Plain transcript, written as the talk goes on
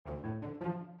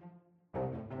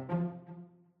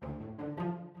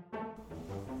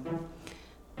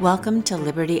Welcome to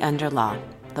Liberty Under Law,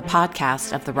 the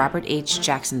podcast of the Robert H.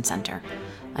 Jackson Center,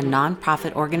 a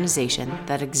nonprofit organization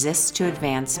that exists to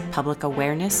advance public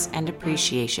awareness and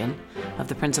appreciation of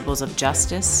the principles of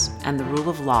justice and the rule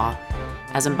of law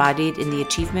as embodied in the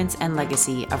achievements and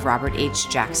legacy of Robert H.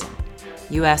 Jackson,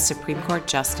 U.S. Supreme Court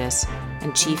Justice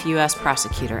and Chief U.S.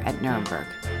 Prosecutor at Nuremberg.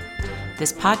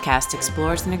 This podcast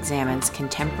explores and examines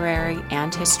contemporary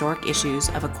and historic issues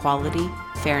of equality,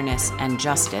 fairness, and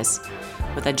justice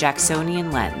with a Jacksonian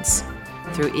lens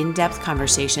through in-depth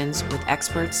conversations with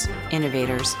experts,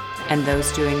 innovators, and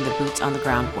those doing the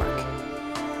boots-on-the-ground work.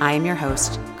 I am your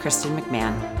host, Kristen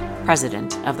McMahon,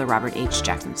 President of the Robert H.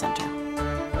 Jackson Center.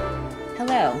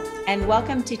 Hello, and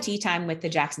welcome to Tea Time with the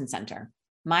Jackson Center.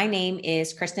 My name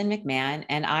is Kristen McMahon,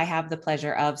 and I have the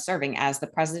pleasure of serving as the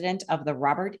president of the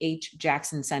Robert H.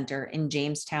 Jackson Center in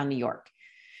Jamestown, New York.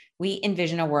 We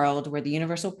envision a world where the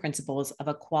universal principles of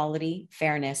equality,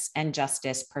 fairness, and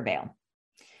justice prevail.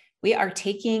 We are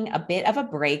taking a bit of a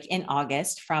break in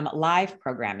August from live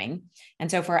programming. And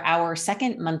so for our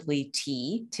second monthly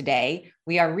tea today,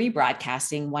 we are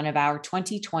rebroadcasting one of our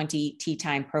 2020 Tea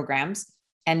Time programs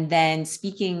and then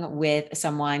speaking with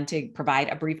someone to provide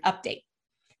a brief update.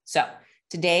 So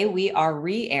today we are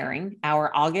re-airing our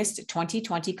August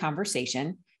 2020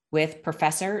 conversation with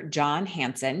Professor John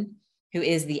Hanson, who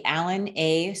is the Alan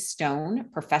A. Stone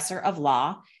Professor of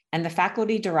Law and the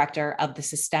Faculty Director of the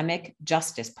Systemic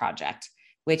Justice Project,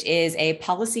 which is a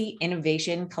policy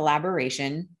innovation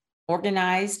collaboration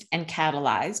organized and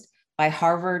catalyzed by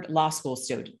Harvard Law School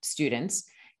students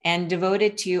and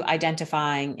devoted to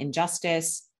identifying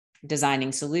injustice,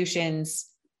 designing solutions,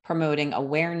 promoting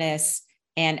awareness,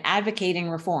 and advocating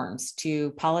reforms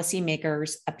to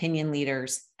policymakers, opinion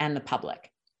leaders, and the public.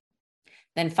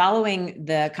 Then following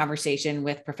the conversation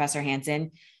with Professor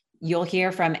Hanson, you'll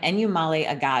hear from Enumale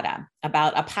Agada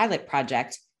about a pilot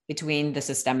project between the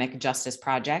Systemic Justice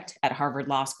Project at Harvard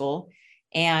Law School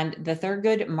and the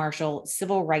Thurgood Marshall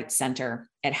Civil Rights Center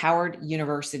at Howard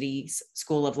University's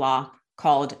School of Law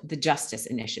called the Justice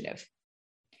Initiative.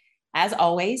 As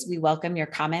always, we welcome your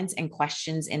comments and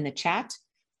questions in the chat.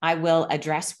 I will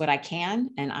address what I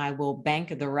can, and I will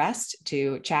bank the rest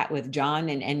to chat with John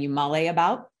and Enumale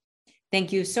about.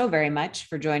 Thank you so very much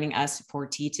for joining us for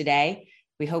tea today.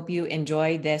 We hope you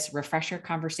enjoy this refresher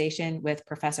conversation with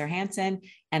Professor Hanson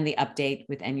and the update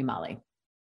with Enumale.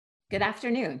 Good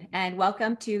afternoon, and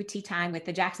welcome to Tea Time with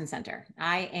the Jackson Center.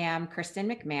 I am Kristen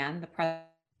McMahon, the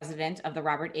president of the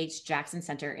Robert H. Jackson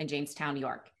Center in Jamestown, New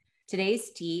York. Today's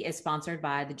tea is sponsored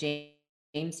by the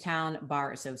Jamestown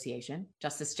Bar Association.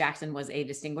 Justice Jackson was a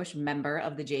distinguished member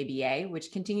of the JBA,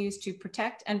 which continues to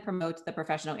protect and promote the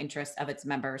professional interests of its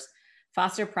members,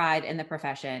 foster pride in the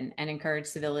profession, and encourage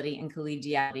civility and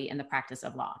collegiality in the practice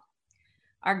of law.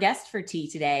 Our guest for tea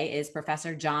today is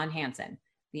Professor John Hanson,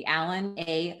 the Alan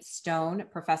A. Stone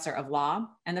Professor of Law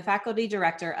and the Faculty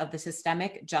Director of the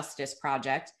Systemic Justice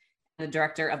Project, and the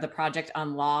Director of the Project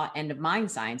on Law and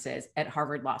Mind Sciences at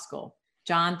Harvard Law School.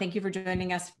 John, thank you for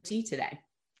joining us for tea today.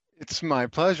 It's my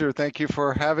pleasure. Thank you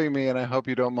for having me, and I hope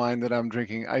you don't mind that I'm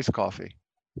drinking iced coffee.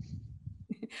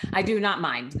 I do not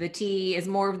mind. The tea is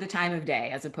more of the time of day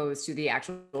as opposed to the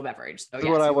actual beverage. So That's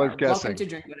what I was guessing. Welcome to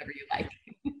drink whatever you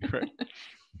like. Right.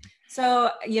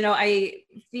 So, I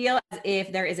feel as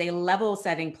if there is a level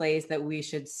setting place that we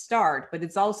should start, but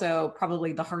it's also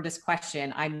probably the hardest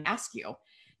question I ask you.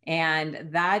 And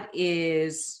that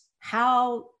is,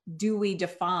 how do we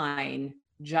define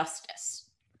justice?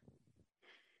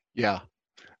 Yeah.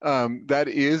 That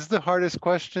is the hardest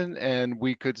question, and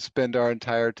we could spend our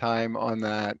entire time on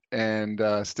that and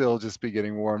still just be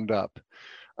getting warmed up.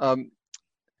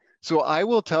 So I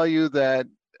will tell you that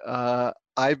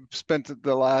I've spent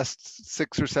the last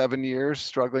 6 or 7 years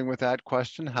struggling with that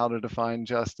question, how to define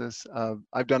justice.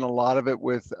 I've done a lot of it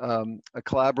with a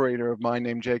collaborator of mine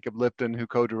named Jacob Lipton, who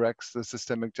co-directs the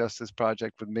Systemic Justice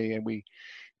Project with me, and we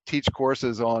teach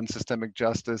courses on systemic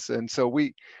justice. And so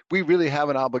we really have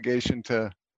an obligation to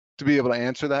be able to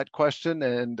answer that question,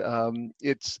 and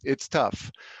it's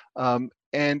tough.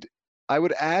 And I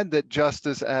would add that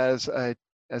justice as a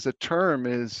term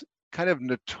is kind of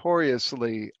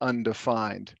notoriously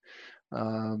undefined.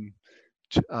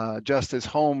 Justice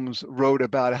Holmes wrote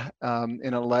about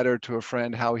in a letter to a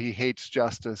friend how he hates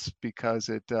justice because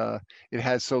it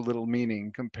has so little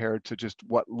meaning compared to just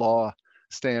what law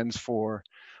stands for.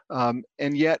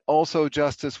 And yet also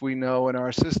justice, we know, in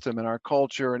our system, in our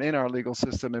culture, and in our legal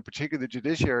system, and particularly the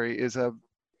judiciary, is a,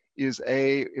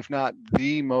 if not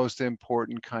the most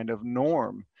important kind of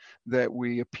norm that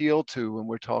we appeal to when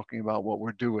we're talking about what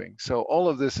we're doing. So all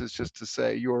of this is just to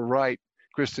say, you're right,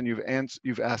 Kristen,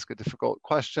 you've asked a difficult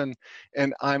question,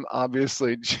 and I'm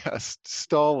obviously just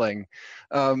stalling.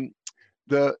 Um,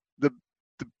 the, the,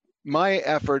 my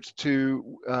efforts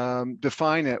to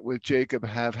define it with Jacob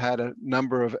have had a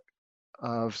number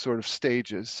of sort of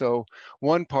stages. So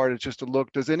one part is just to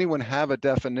look, does anyone have a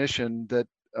definition that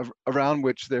around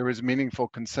which there is meaningful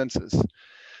consensus?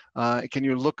 Can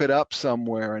you look it up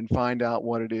somewhere and find out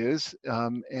what it is?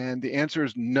 And the answer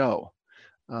is no.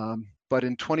 But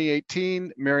in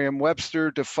 2018,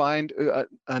 Merriam-Webster defined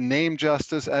a name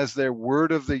justice as their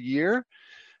word of the year,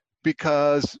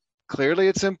 because clearly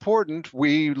it's important.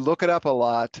 We look it up a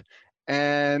lot,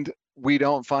 and we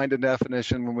don't find a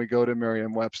definition when we go to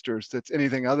Merriam-Webster's that's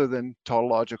anything other than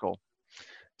tautological.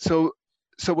 So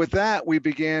with that, we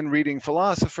began reading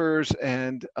philosophers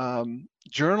and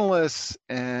journalists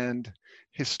and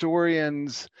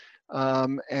historians,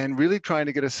 and really trying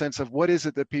to get a sense of what is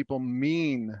it that people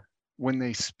mean when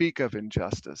they speak of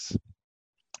injustice.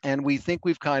 And we think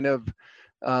we've kind of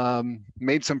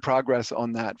made some progress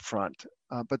on that front.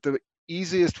 But the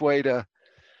easiest way to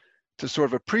sort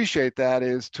of appreciate that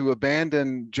is to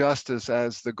abandon justice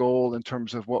as the goal in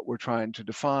terms of what we're trying to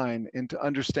define, and to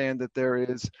understand that there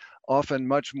is often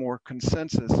much more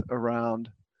consensus around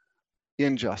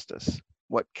injustice,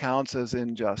 what counts as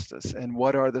injustice, and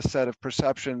what are the set of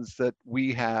perceptions that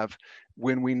we have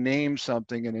when we name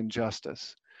something an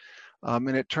injustice.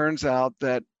 And it turns out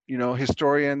that, you know,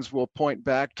 historians will point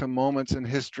back to moments in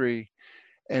history,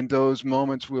 and those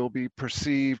moments will be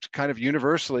perceived kind of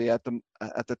universally at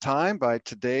the time, by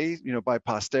today, you know, by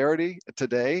posterity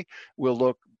today.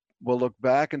 We'll look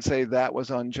back and say that was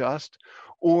unjust,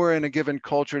 or in a given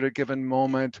culture, at a given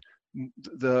moment,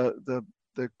 the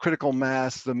critical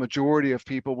mass, the majority of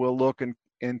people will look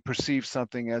and perceive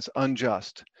something as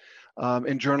unjust,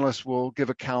 and journalists will give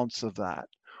accounts of that.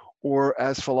 Or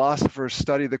as philosophers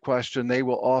study the question, they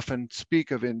will often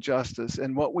speak of injustice.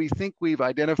 And what we think we've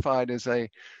identified is a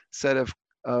set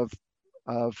of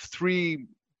three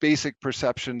basic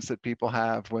perceptions that people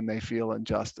have when they feel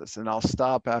injustice. And I'll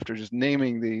stop after just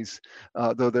naming these,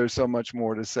 though there's so much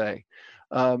more to say.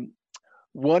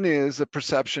 One is a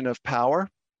perception of power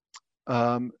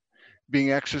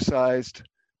being exercised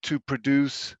to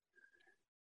produce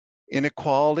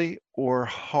inequality or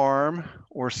harm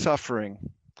or suffering.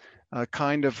 A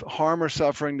kind of harm or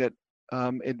suffering that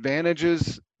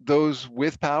advantages those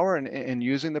with power and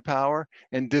using the power,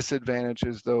 and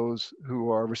disadvantages those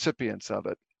who are recipients of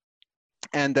it.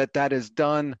 And that is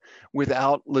done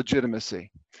without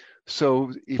legitimacy.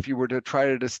 So if you were to try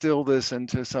to distill this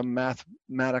into some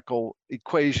mathematical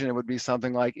equation, it would be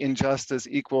something like injustice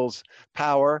equals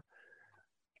power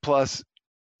plus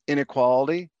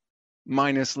inequality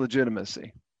minus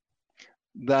legitimacy.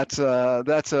 That's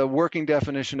a working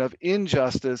definition of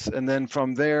injustice, and then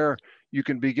from there you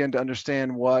can begin to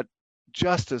understand what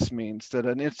justice means. That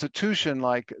an institution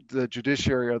like the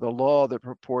judiciary or the law that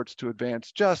purports to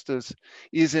advance justice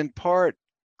is in part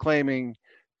claiming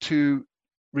to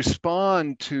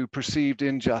respond to perceived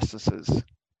injustices,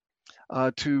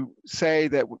 to say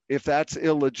that if that's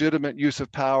illegitimate use of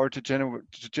power to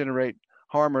generate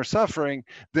harm or suffering,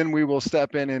 then we will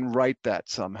step in and right that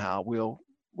somehow.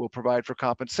 We'll provide for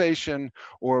compensation,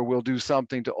 or we'll do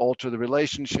something to alter the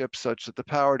relationship such that the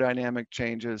power dynamic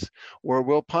changes, or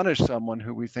we'll punish someone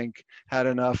who we think had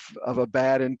enough of a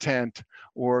bad intent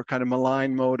or kind of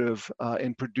malign motive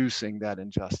in producing that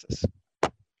injustice.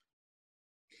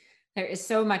 There is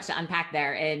so much to unpack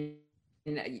there.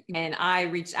 And I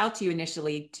reached out to you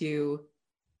initially to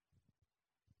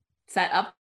set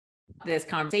up this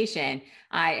conversation.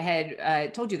 I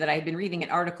had told you that I had been reading an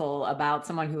article about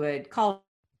someone who had called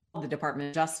the Department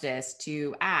of Justice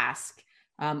to ask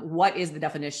what is the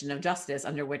definition of justice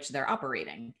under which they're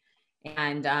operating.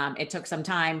 And it took some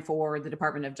time for the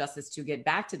Department of Justice to get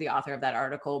back to the author of that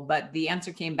article, but the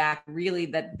answer came back really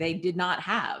that they did not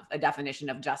have a definition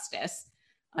of justice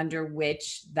under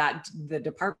which that the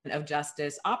Department of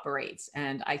Justice operates.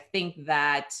 And I think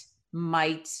that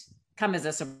might come as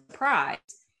a surprise,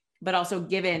 but also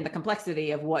given the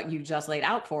complexity of what you just laid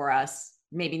out for us,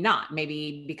 maybe not.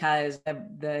 Maybe because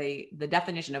the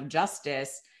definition of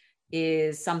justice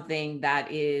is something that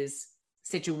is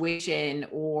situation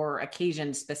or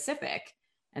occasion specific.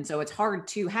 And so it's hard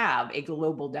to have a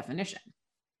global definition.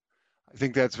 I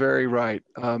think that's very right.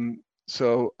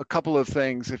 So a couple of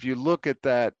things. If you look at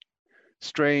that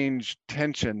strange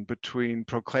tension between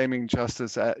proclaiming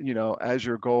justice as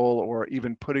your goal, or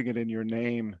even putting it in your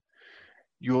name,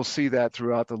 you'll see that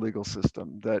throughout the legal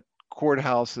system, that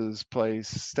courthouses place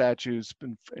statutes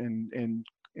in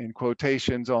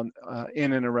quotations on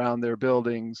in and around their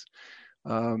buildings.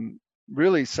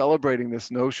 really celebrating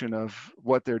this notion of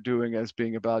what they're doing as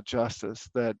being about justice.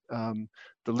 That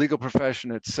the legal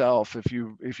profession itself, if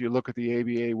you look at the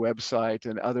ABA website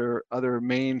and other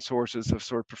main sources of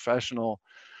sort of professional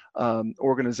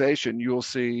organization, you'll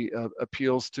see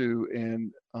appeals to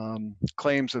and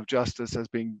claims of justice as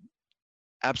being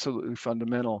absolutely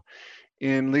fundamental.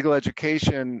 In legal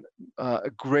education, a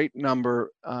great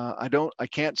number, I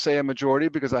can't say a majority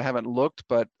because I haven't looked,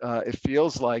 but it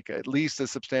feels like at least a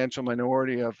substantial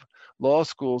minority of law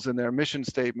schools in their mission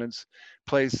statements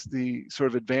place the sort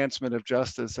of advancement of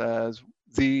justice as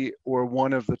the or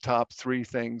one of the top 3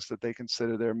 things that they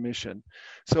consider their mission.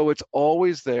 So it's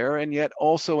always there, and yet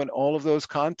also in all of those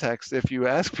contexts, if you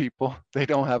ask people, they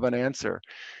don't have an answer.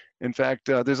 In fact,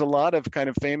 there's a lot of kind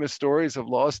of famous stories of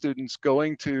law students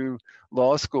going to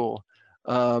law school.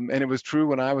 And it was true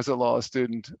when I was a law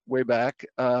student way back,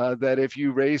 that if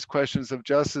you raised questions of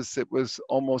justice, it was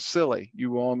almost silly.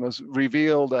 You were almost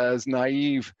revealed as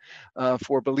naive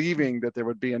for believing that there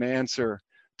would be an answer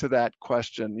to that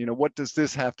question. You know, what does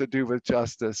this have to do with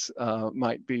justice,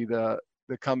 might be the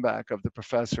comeback of the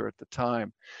professor at the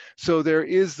time. So there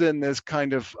is then this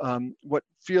kind of what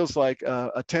feels like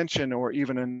a tension or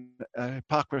even a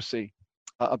hypocrisy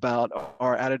about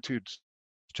our attitudes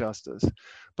to justice.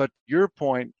 But your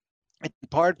point, in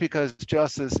part because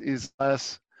justice is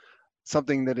less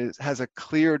something that has a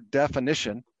clear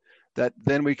definition, that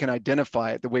then we can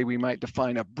identify it the way we might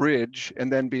define a bridge and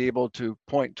then be able to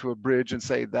point to a bridge and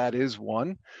say that is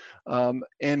one,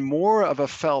 and more of a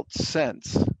felt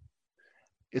sense.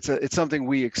 It's something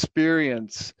we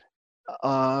experience,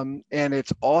 and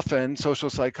it's often, social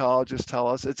psychologists tell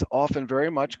us, it's often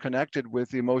very much connected with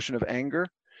the emotion of anger,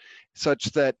 such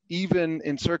that even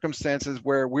in circumstances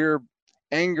where we're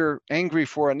angry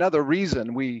for another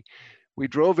reason, we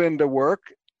drove into work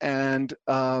and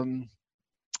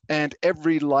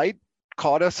every light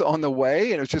caught us on the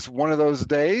way, and it was just one of those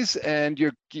days, and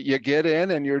you get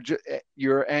in and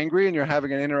you're angry and you're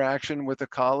having an interaction with a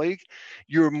colleague,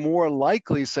 you're more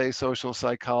likely, say social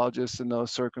psychologists in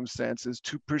those circumstances,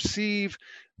 to perceive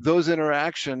those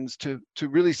interactions to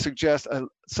really suggest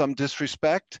some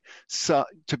disrespect,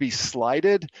 to be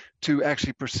slighted, to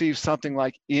actually perceive something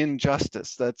like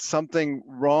injustice, that's something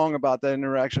wrong about that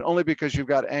interaction only because you've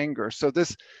got anger. So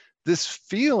this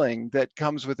feeling that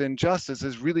comes with injustice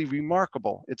is really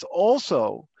remarkable. It's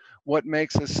also what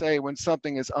makes us say when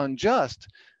something is unjust,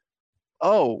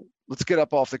 oh, let's get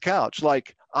up off the couch.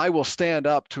 Like, I will stand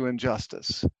up to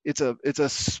injustice. It's a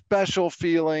special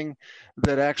feeling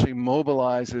that actually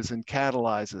mobilizes and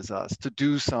catalyzes us to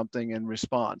do something in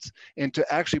response, and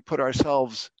to actually put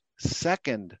ourselves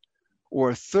second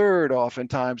or third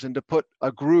oftentimes, and to put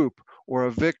a group or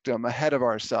a victim ahead of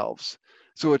ourselves.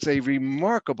 So it's a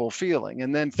remarkable feeling.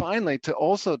 And then finally,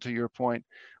 to your point,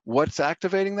 what's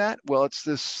activating that? Well, it's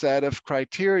this set of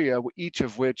criteria, each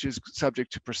of which is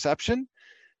subject to perception,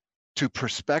 to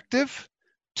perspective,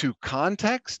 to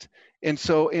context. And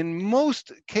so in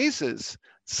most cases,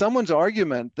 someone's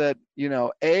argument that,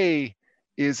 A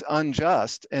is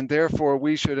unjust and therefore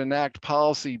we should enact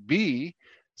policy B,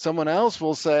 someone else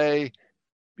will say,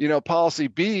 policy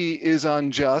B is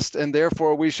unjust and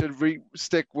therefore we should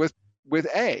stick with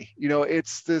A.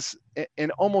 It's this,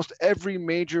 in almost every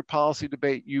major policy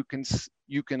debate you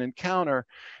can encounter,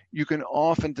 you can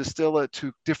often distill it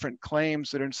to different claims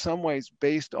that are in some ways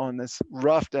based on this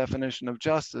rough definition of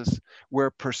justice, where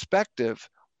perspective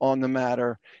on the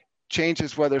matter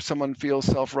changes whether someone feels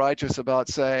self-righteous about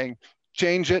saying,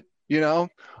 change it,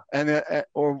 and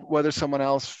or whether someone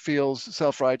else feels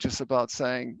self-righteous about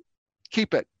saying,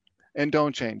 keep it and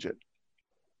don't change it.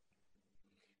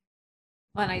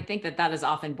 Well, and I think that is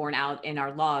often borne out in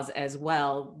our laws as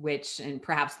well, and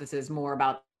perhaps this is more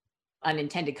about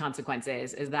unintended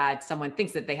consequences, is that someone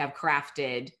thinks that they have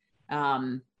crafted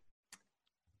a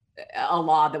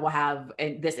law that will have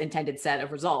this intended set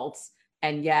of results,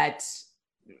 and yet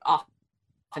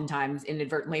oftentimes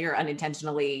inadvertently or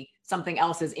unintentionally something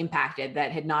else is impacted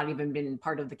that had not even been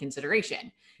part of the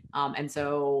consideration. And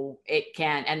so it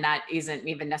can, and that isn't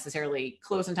even necessarily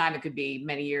close in time. It could be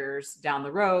many years down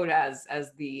the road as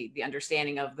the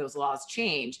understanding of those laws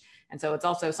change. And so it's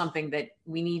also something that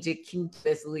we need to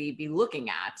continuously be looking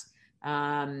at,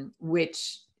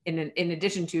 which in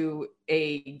addition to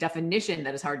a definition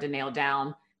that is hard to nail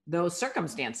down, those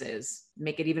circumstances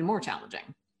make it even more challenging.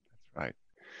 That's right.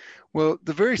 Well,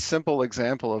 the very simple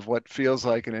example of what feels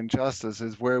like an injustice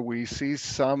is where we see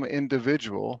some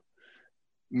individual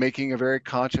making a very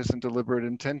conscious and deliberate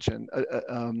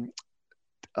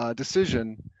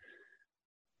decision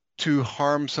to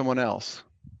harm someone else.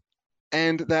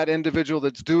 And that individual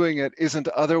that's doing it isn't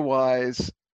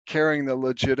otherwise carrying the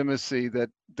legitimacy that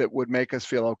would make us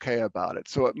feel okay about it.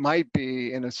 So it might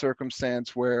be in a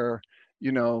circumstance where,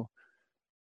 you know,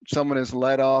 someone is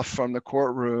let off from the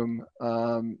courtroom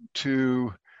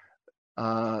to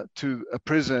a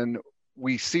prison.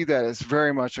 We see that as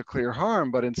very much a clear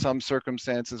harm, but in some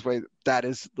circumstances, that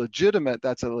is legitimate.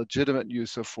 That's a legitimate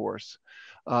use of force.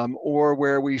 Or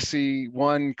where we see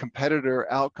one competitor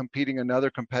out competing another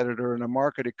competitor in a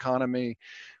market economy,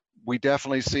 we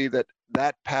definitely see that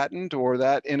patent or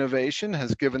that innovation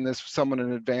has given someone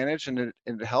an advantage, and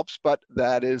it helps, but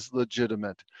that is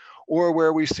legitimate. Or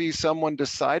where we see someone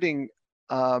deciding,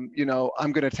 you know,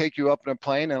 I'm going to take you up in a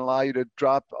plane and allow you to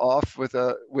drop off with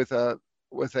a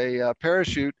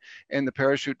parachute, and the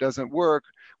parachute doesn't work.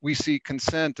 We see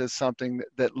consent as something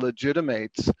that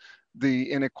legitimates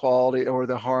the inequality or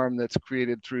the harm that's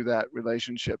created through that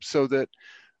relationship. So that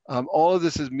all of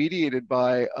this is mediated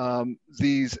by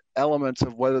these elements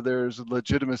of whether there's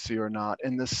legitimacy or not.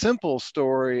 And the simple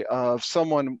story of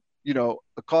someone, you know,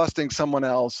 accosting someone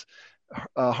else,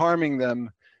 harming them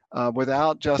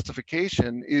without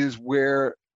justification is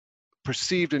where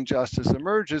perceived injustice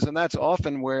emerges. And that's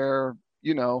often where,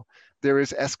 you know, there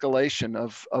is escalation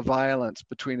of violence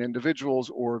between individuals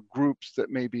or groups that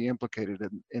may be implicated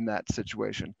in that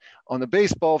situation. On the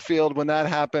baseball field, when that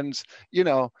happens, you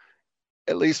know,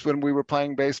 at least when we were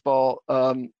playing baseball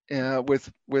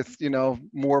with you know,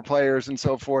 more players and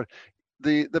so forth,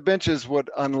 the benches would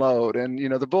unload, and you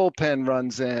know, the bullpen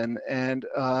runs in, and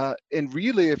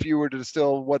really, if you were to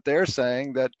distill what they're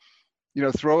saying, that, you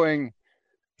know, throwing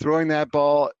that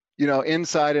ball, you know,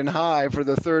 inside and high for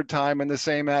the third time in the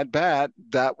same at bat,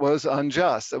 that was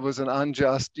unjust. It was an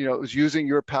unjust, you know, it was using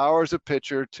your power as a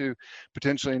pitcher to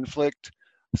potentially inflict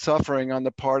suffering on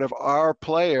the part of our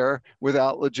player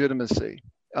without legitimacy.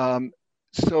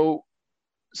 So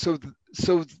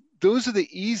those are the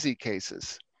easy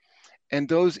cases, and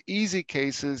those easy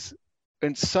cases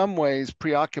in some ways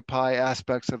preoccupy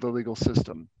aspects of the legal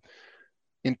system.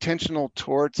 Intentional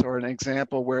torts are an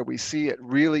example where we see it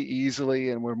really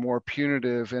easily, and we're more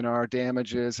punitive in our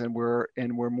damages, and we're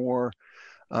more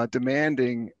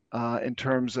demanding in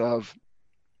terms of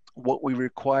what we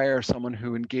require someone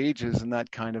who engages in that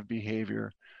kind of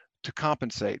behavior to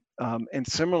compensate. And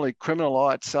similarly, criminal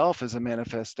law itself is a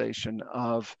manifestation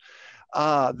of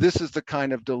this is the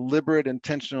kind of deliberate,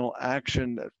 intentional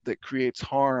action that creates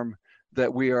harm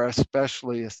that we are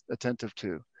especially attentive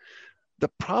to. The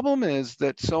problem is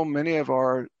that so many of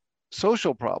our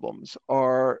social problems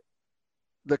are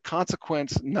the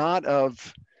consequence not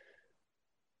of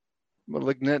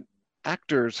malignant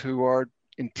actors who are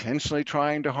intentionally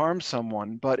trying to harm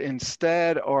someone, but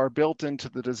instead are built into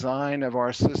the design of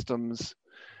our systems,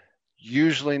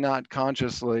 usually not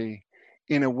consciously,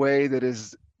 in a way that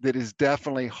is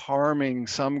definitely harming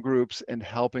some groups and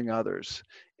helping others.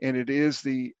 And it is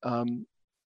the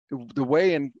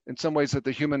way in some ways that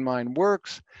the human mind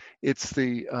works. It's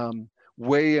the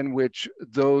way in which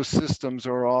those systems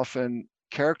are often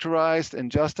characterized and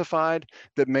justified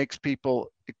that makes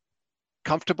people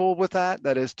comfortable with that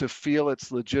is to feel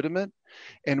it's legitimate.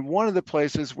 And one of the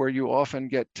places where you often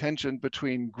get tension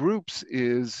between groups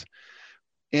is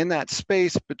in that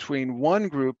space between one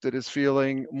group that is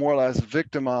feeling more or less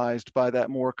victimized by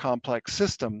that more complex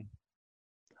system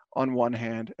on one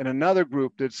hand, and another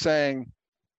group that's saying,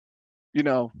 you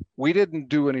know, we didn't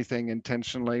do anything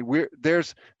intentionally.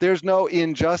 There's no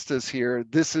injustice here.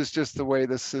 This is just the way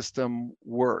the system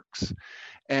works.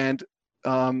 And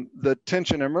the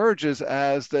tension emerges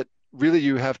as that really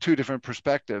you have two different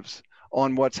perspectives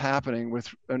on what's happening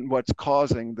and what's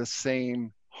causing the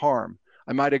same harm.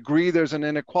 I might agree there's an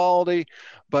inequality,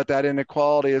 but that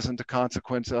inequality isn't a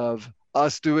consequence of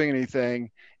us doing anything.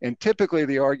 And typically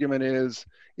the argument is,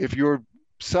 if you're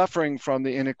suffering from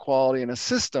the inequality in a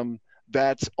system,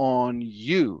 that's on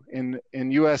you. In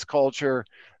U.S. culture,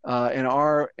 in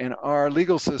our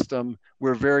legal system,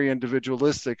 we're very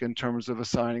individualistic in terms of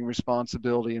assigning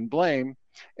responsibility and blame,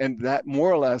 and that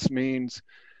more or less means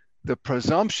the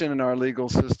presumption in our legal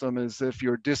system is if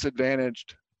you're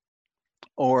disadvantaged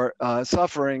or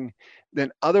suffering,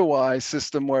 then otherwise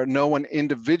system where no one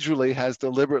individually has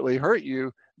deliberately hurt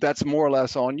you, that's more or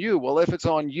less on you. Well, if it's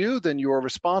on you, then you are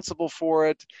responsible for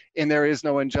it, and there is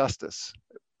no injustice.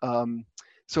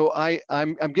 So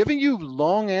I'm giving you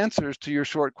long answers to your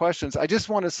short questions. I just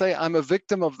want to say I'm a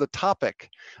victim of the topic.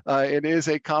 It is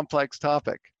a complex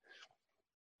topic.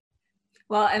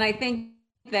 Well, and I think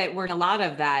that we're a lot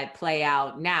of that play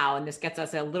out now, and this gets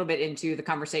us a little bit into the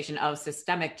conversation of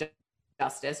systemic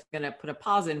justice. I'm going to put a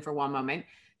pause in for one moment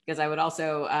because I would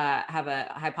also have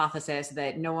a hypothesis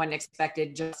that no one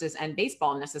expected justice and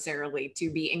baseball necessarily to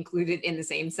be included in the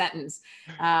same sentence.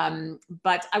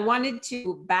 But I wanted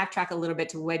to backtrack a little bit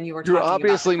to when you were You're talking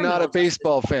obviously about not a criminal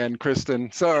baseball fan,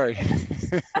 Kristen. Sorry.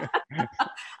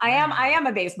 I am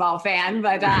a baseball fan,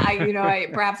 but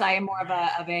perhaps I am more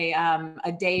of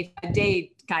a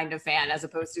day kind of fan as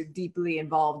opposed to deeply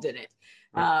involved in it.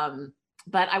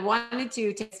 But I wanted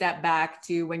to take a step back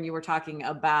to when you were talking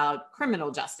about criminal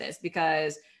justice,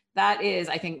 because that is,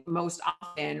 I think, most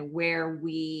often where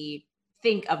we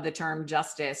think of the term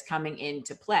justice coming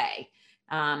into play.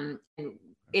 And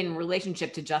in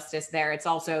relationship to justice there, it's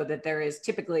also that there is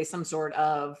typically some sort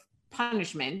of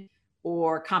punishment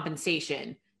or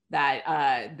compensation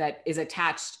that is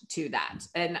attached to that.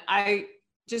 And I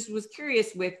just was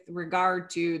curious with regard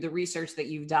to the research that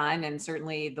you've done, and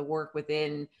certainly the work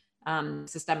within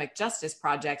systemic justice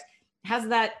projects, has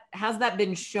that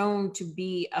been shown to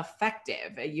be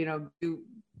effective?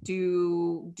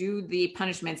 Do the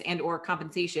punishments and or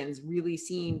compensations really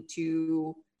seem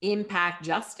to impact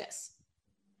justice?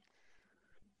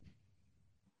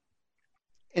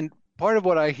 And part of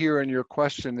what I hear in your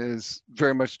question is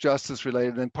very much justice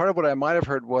related. And part of what I might have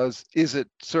heard was, is it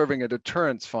serving a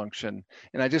deterrence function?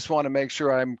 And I just want to make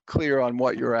sure I'm clear on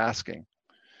what you're asking.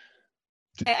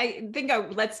 I think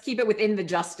let's keep it within the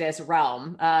justice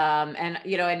realm. And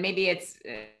maybe it's,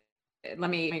 let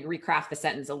me recraft the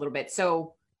sentence a little bit.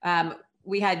 So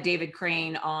we had David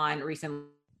Crane on recently,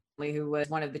 who was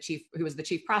the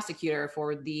chief prosecutor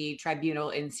for the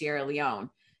tribunal in Sierra Leone.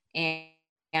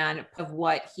 And of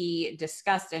what he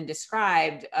discussed and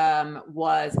described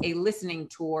was a listening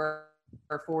tour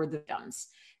for the victims.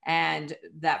 And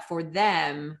that for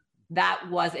them, that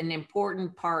was an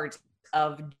important part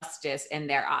of justice in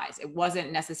their eyes. It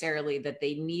wasn't necessarily that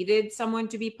they needed someone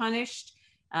to be punished,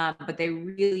 but they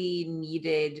really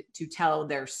needed to tell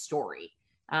their story.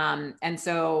 And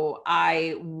so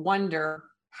I wonder,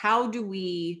 how do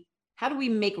we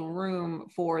make room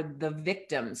for the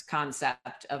victim's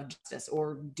concept of justice,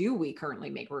 or do we currently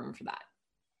make room for that?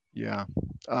 Yeah,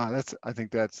 I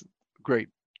think that's great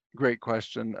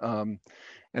question.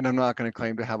 And I'm not going to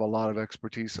claim to have a lot of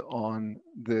expertise on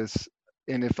this.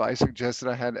 And if I suggested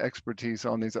I had expertise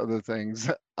on these other things,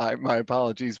 my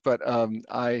apologies. But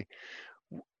I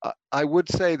would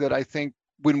say that I think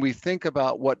when we think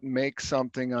about what makes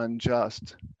something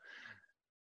unjust,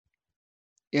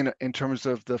 in terms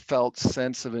of the felt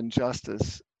sense of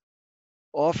injustice,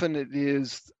 often it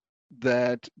is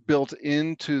that built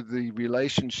into the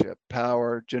relationship,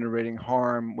 power generating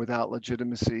harm without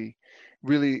legitimacy,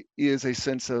 really is a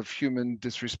sense of human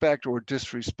disrespect or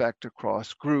disrespect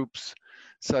across groups,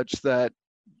 such that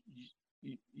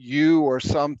you or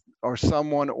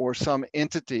someone or some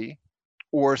entity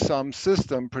or some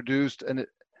system produced an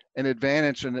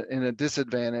advantage and a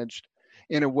disadvantage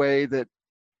in a way that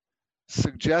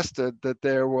suggested that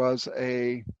there was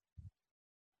a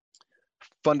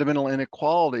fundamental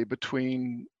inequality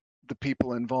between the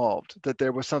people involved, that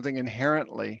there was something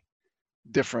inherently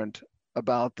different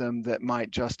about them that might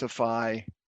justify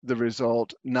the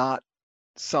result, not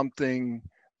something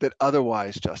that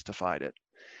otherwise justified it.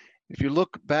 If you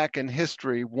look back in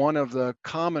history, one of the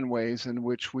common ways in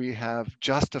which we have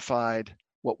justified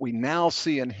what we now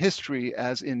see in history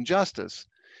as injustice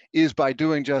is by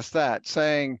doing just that,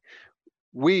 saying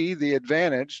we, the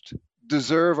advantaged,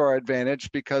 deserve our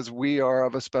advantage because we are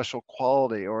of a special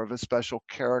quality or of a special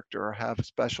character or have a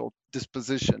special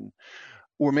disposition,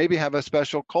 or maybe have a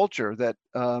special culture that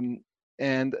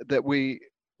and that we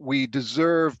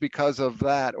deserve because of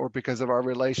that, or because of our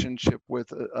relationship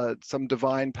with some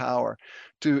divine power,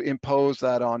 to impose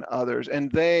that on others. And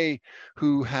they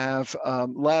who have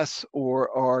less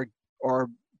or are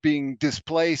being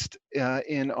displaced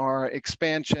in our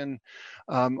expansion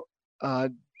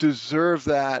deserve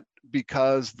that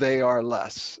because they are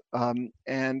less.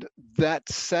 And that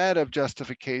set of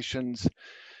justifications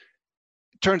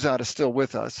turns out is still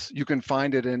with us. You can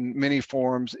find it in many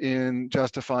forms in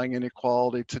justifying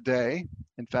inequality today.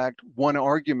 In fact, one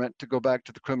argument, to go back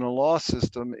to the criminal law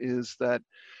system, is that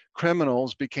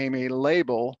criminals became a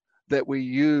label that we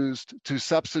used to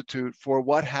substitute for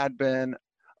what had been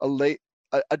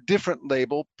a different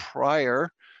label prior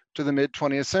to the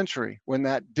mid-20th century, when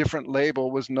that different label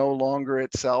was no longer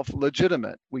itself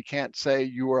legitimate. We can't say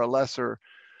you are a lesser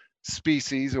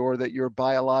species or that you're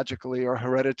biologically or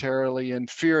hereditarily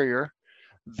inferior.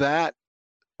 That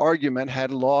argument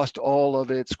had lost all of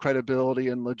its credibility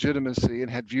and legitimacy and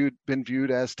had been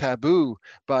viewed as taboo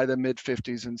by the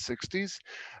mid-50s and 60s.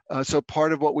 So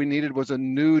part of what we needed was a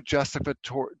new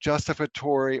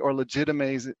justificatory or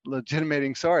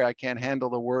legitimating, sorry, I can't handle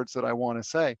the words that I want to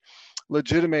say,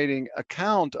 legitimating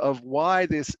account of why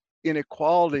this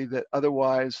inequality that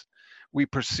otherwise we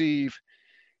perceive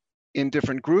in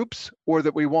different groups or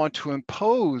that we want to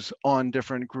impose on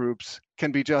different groups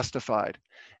can be justified.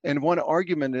 And one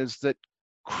argument is that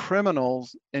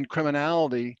criminals and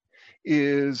criminality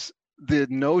is the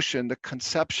notion, the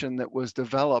conception that was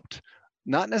developed,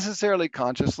 not necessarily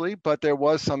consciously, but there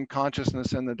was some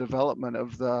consciousness in the development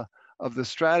of the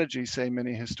strategy, say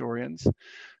many historians,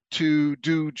 to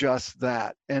do just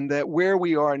that. And that where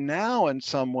we are now in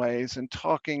some ways in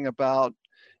talking about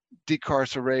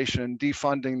decarceration,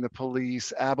 defunding the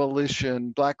police,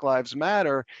 abolition, Black Lives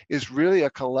Matter is really a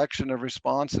collection of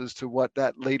responses to what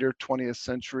that later 20th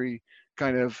century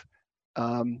kind of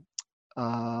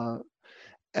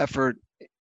effort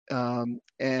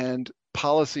and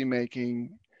policymaking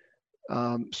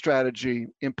strategy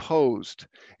imposed,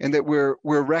 and that we're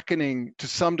reckoning to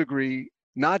some degree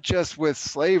not just with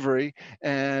slavery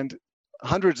and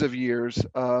hundreds of years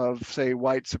of, say,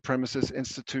 white supremacist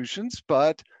institutions,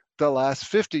 but the last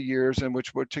 50 years in which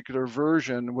a particular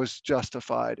version was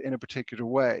justified in a particular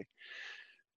way.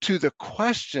 To the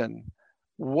question,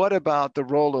 what about the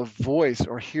role of voice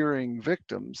or hearing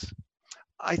victims?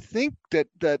 I think that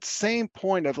that same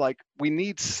point of like, we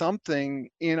need something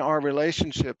in our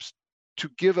relationships to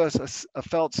give us a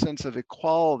felt sense of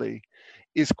equality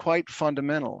is quite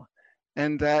fundamental.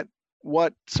 And that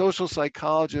what social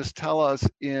psychologists tell us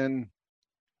in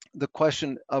the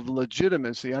question of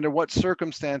legitimacy, under what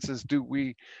circumstances do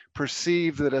we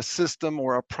perceive that a system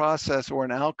or a process or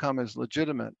an outcome is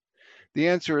legitimate? The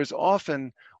answer is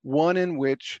often one in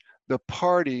which the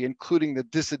party, including the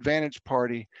disadvantaged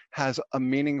party, has a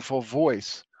meaningful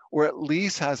voice, or at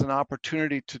least has an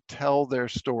opportunity to tell their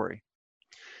story.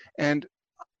 And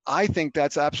I think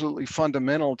that's absolutely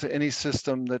fundamental to any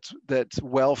system that's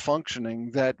well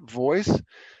functioning, that voice,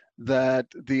 that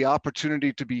the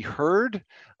opportunity to be heard,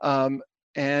 and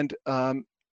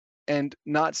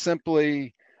not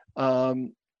simply a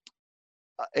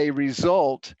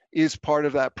result is part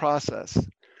of that process.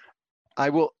 I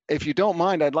will, if you don't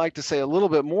mind, I'd like to say a little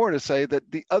bit more to say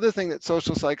that the other thing that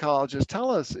social psychologists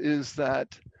tell us is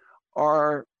that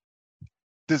our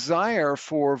desire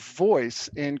for voice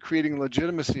in creating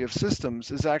legitimacy of systems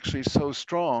is actually so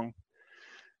strong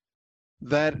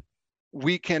that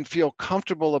we can feel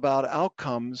comfortable about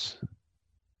outcomes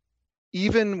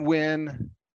even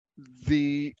when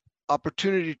the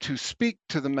opportunity to speak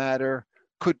to the matter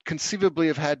could conceivably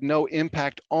have had no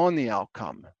impact on the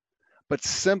outcome, but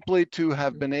simply to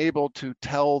have been able to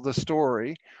tell the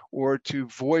story or to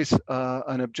voice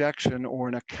an objection or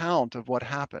an account of what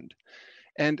happened.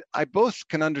 And I both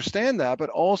can understand that, but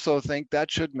also think that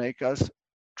should make us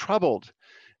troubled,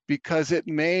 because it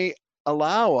may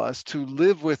allow us to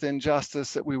live with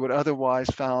injustice that we would otherwise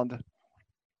find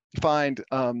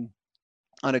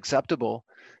unacceptable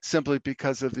simply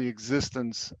because of the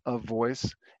existence of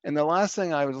voice. And the last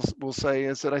thing I will say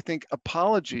is that I think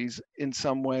apologies in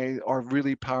some way are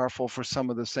really powerful for some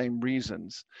of the same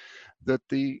reasons. That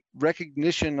the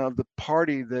recognition of the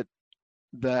party that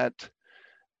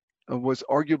was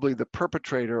arguably the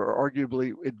perpetrator or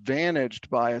arguably advantaged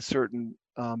by a certain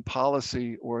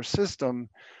policy or system,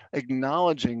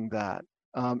 acknowledging that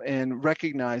and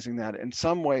recognizing that, in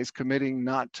some ways committing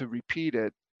not to repeat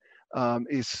it,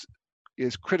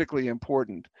 is critically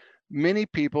important. Many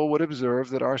people would observe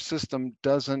that our system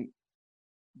doesn't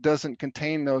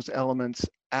contain those elements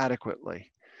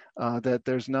adequately. That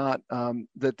there's not,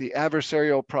 that the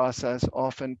adversarial process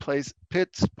often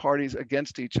pits parties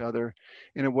against each other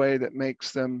in a way that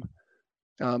makes them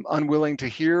unwilling to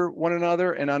hear one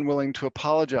another and unwilling to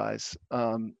apologize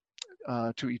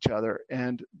to each other.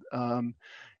 And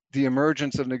the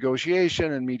emergence of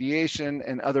negotiation and mediation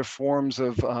and other forms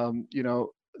of,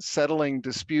 settling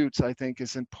disputes, I think,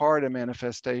 is in part a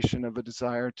manifestation of a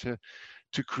desire to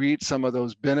create some of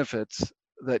those benefits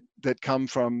that come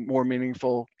from more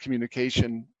meaningful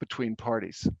communication between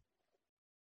parties.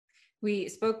 We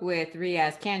spoke with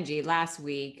Riaz Kanji last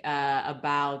week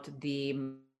about the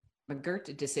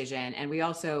McGirt decision, and we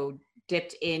also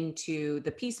dipped into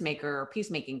the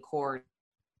peacemaking courts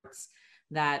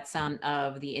that some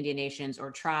of the Indian nations or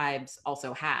tribes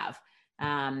also have.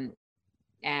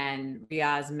 And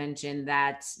Riaz mentioned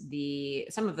that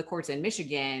some of the courts in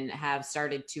Michigan have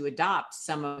started to adopt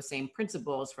some of the same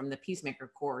principles from the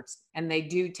peacemaker courts, and they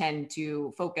do tend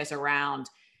to focus around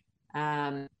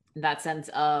that sense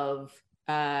of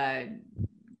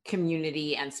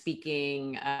community and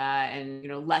speaking,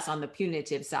 and less on the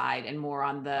punitive side and more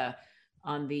on the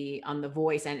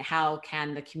voice, and how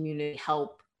can the community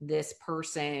help this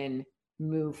person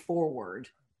move forward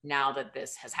now that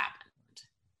this has happened?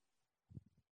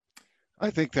 I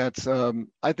think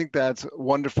that's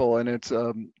wonderful, and it's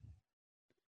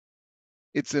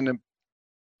an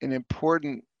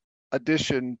important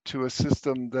addition to a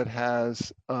system that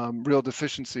has real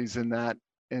deficiencies in that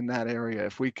area.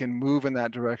 If we can move in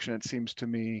that direction, it seems to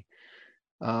me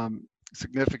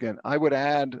significant. I would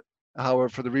add, however,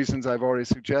 for the reasons I've already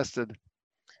suggested,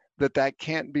 that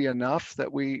can't be enough,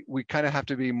 that we kind of have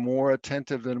to be more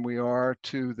attentive than we are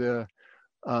to the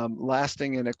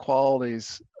lasting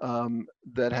inequalities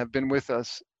that have been with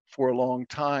us for a long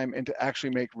time, and to actually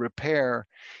make repair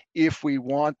if we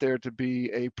want there to be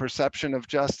a perception of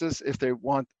justice, if they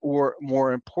want, or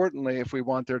more importantly, if we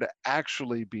want there to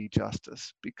actually be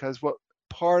justice. Because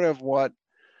part of what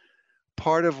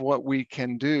we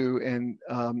can do and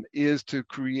is to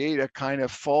create a kind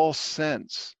of false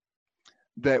sense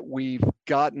that we've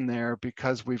gotten there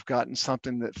because we've gotten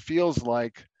something that feels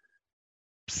like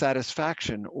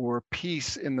satisfaction or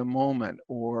peace in the moment,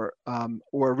 or a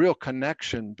real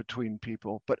connection between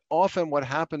people. But often what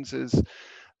happens is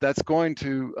that's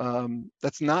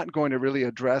not going to really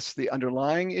address the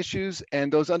underlying issues,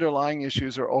 and those underlying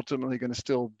issues are ultimately going to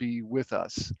still be with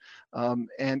us.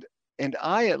 And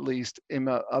I, at least, am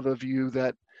of a view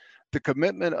that the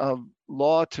commitment of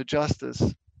law to justice,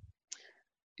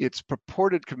 its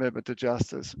purported commitment to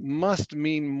justice, must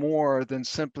mean more than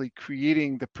simply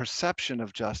creating the perception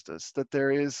of justice, that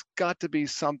there is got to be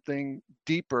something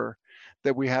deeper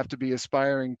that we have to be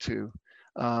aspiring to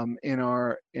in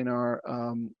our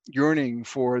yearning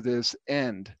for this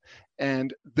end.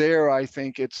 And there, I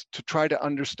think it's to try to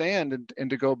understand, and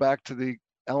to go back to the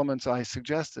elements I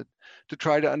suggested, to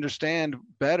try to understand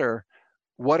better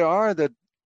what are the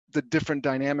different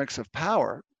dynamics of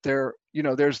power.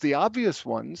 There's the obvious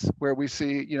ones where we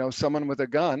see, someone with a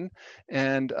gun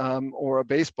and or a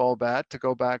baseball bat, to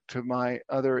go back to my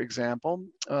other example.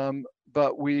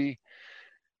 But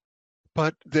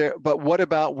what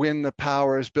about when the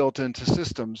power is built into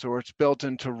systems, or it's built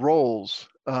into roles,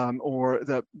 or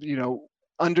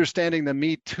understanding the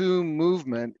Me Too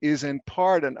movement is in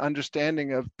part an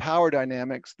understanding of power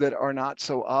dynamics that are not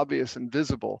so obvious and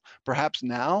visible. Perhaps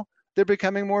now they're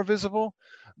becoming more visible,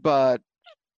 but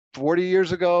 40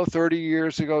 years ago, 30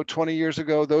 years ago, 20 years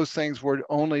ago, those things were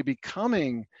only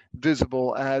becoming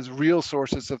visible as real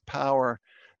sources of power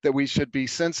that we should be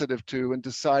sensitive to, and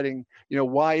deciding,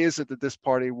 why is it that this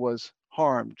party was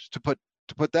harmed? To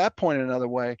put that point another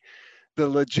way, the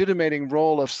legitimating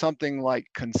role of something like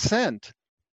consent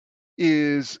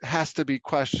has to be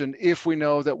questioned if we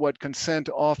know that what consent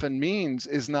often means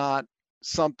is not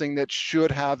something that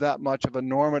should have that much of a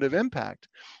normative impact,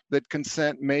 that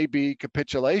consent may be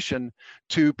capitulation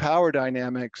to power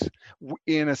dynamics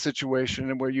in a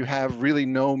situation where you have really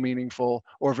no meaningful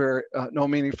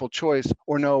choice,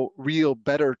 or no real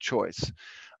better choice.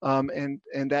 And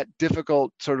that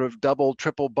difficult sort of double,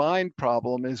 triple bind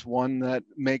problem is one that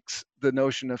makes the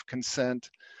notion of consent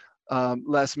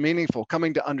less meaningful.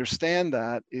 Coming to understand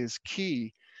that is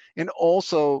key. And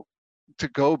also, to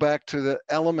go back to the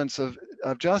elements of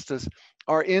justice,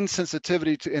 our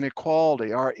insensitivity to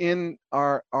inequality,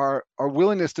 our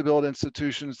willingness to build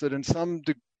institutions that in some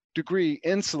degree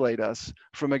insulate us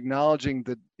from acknowledging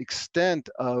the extent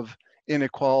of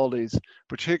inequalities,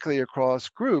 particularly across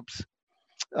groups,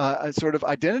 sort of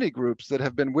identity groups that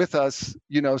have been with us,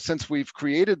 since we've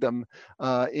created them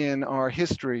in our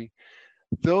history.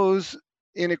 Those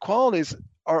inequalities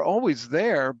are always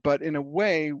there, but in a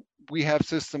way, we have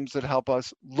systems that help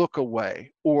us look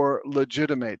away or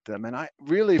legitimate them. And I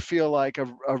really feel like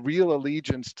a real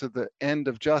allegiance to the end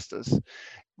of justice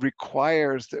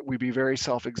requires that we be very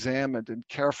self-examined and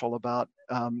careful about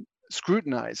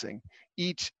scrutinizing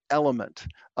each element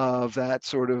of that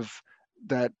sort of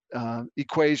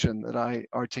equation that I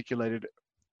articulated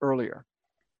earlier.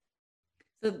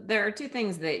 So there are two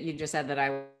things that you just said that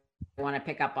I want to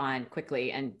pick up on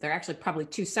quickly, and they're actually probably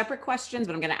two separate questions,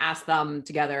 but I'm going to ask them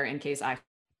together in case I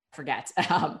forget.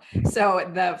 So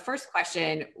the first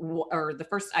question, or the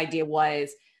first idea,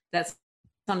 was that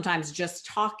sometimes just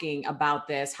talking about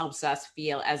this helps us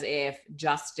feel as if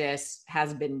justice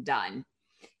has been done.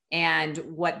 And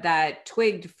what that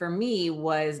twigged for me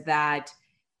was that,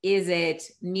 is it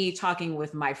me talking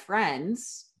with my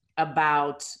friends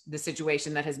about the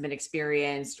situation that has been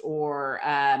experienced, or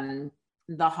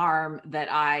the harm that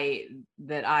I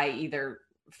either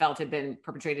felt had been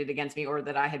perpetrated against me or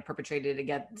that I had perpetrated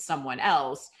against someone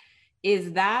else.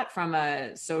 Is that, from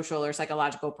a social or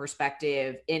psychological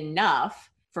perspective,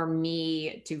 enough for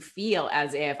me to feel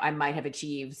as if I might have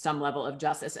achieved some level of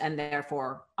justice, and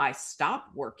therefore I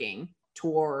stop working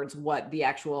towards what the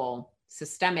actual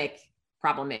systemic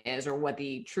problem is, or what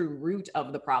the true root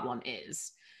of the problem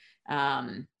is?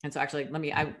 And so actually, I'm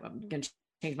going to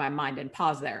change my mind and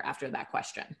pause there after that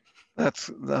question. That's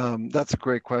a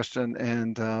great question,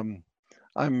 and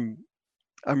I'm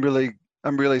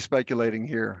really speculating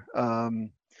here,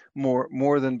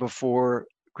 more than before,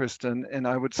 Kristen. And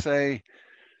I would say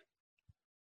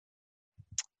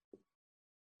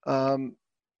the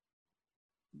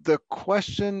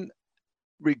question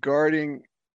regarding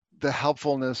the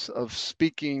helpfulness of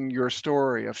speaking your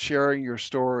story, of sharing your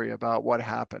story about what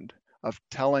happened, of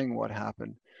telling what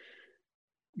happened,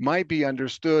 might be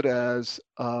understood as,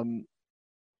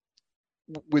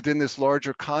 within this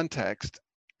larger context,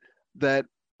 that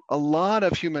a lot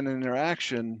of human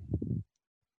interaction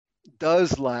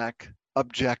does lack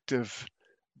objective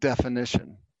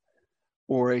definition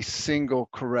or a single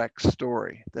correct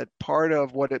story. That part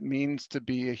of what it means to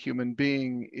be a human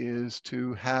being is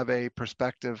to have a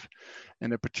perspective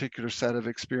and a particular set of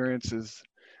experiences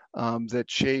that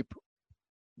shape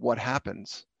what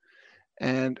happens,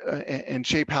 and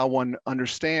shape how one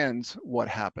understands what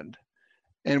happened.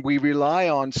 And we rely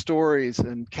on stories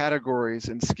and categories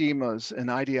and schemas and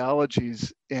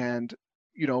ideologies and,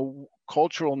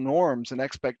 cultural norms and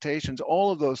expectations.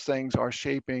 All of those things are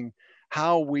shaping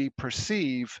how we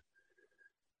perceive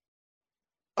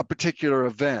a particular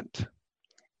event.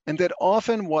 And that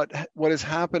often what is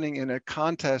happening in a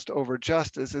contest over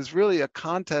justice is really a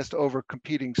contest over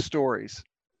competing stories.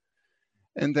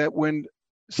 And that when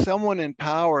someone in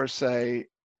power, say,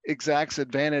 exacts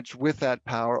advantage with that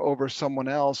power over someone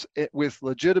else with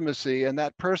legitimacy, and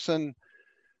that person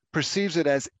perceives it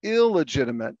as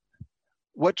illegitimate,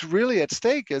 what's really at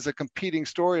stake is a competing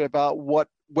story about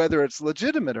whether it's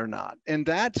legitimate or not. And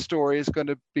that story is going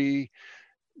to be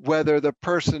whether the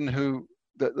person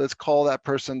let's call that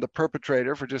person the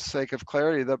perpetrator for just sake of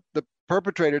clarity, the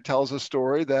perpetrator tells a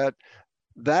story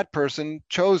that person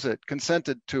chose it,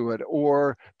 consented to it,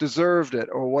 or deserved it,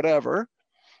 or whatever.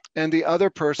 And the other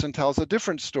person tells a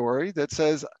different story that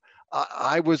says,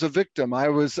 I was a victim. I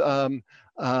was,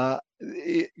 I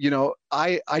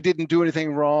didn't do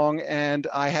anything wrong and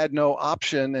I had no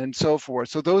option, and so forth.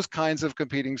 So those kinds of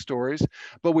competing stories,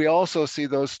 but we also see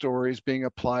those stories being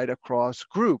applied across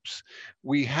groups.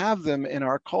 We have them in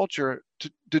our culture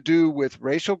to do with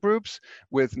racial groups,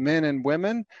 with men and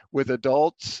women, with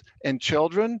adults and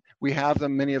children. We have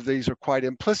them, many of these are quite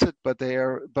implicit, but they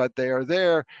are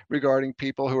there regarding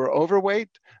people who are overweight,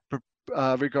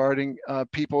 regarding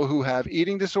people who have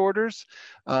eating disorders.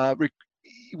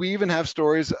 We even have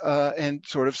stories and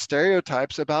sort of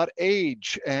stereotypes about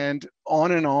age, and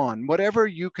on. Whatever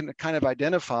you can kind of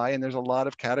identify, and there's a lot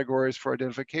of categories for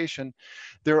identification,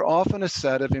 there are often a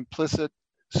set of implicit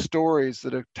stories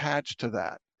that attach to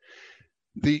that.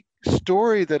 The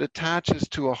story that attaches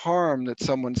to a harm that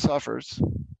someone suffers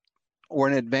or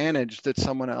an advantage that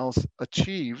someone else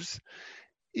achieves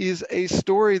is a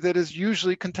story that is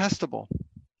usually contestable.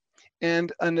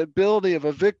 And an ability of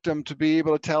a victim to be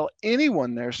able to tell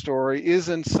anyone their story is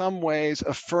in some ways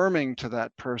affirming to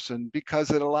that person, because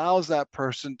it allows that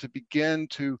person to begin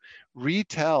to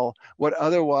retell what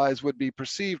otherwise would be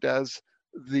perceived as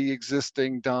the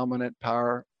existing dominant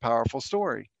powerful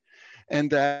story. And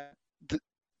that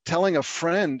telling a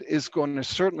friend is going to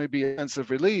certainly be a sense of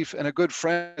relief, and a good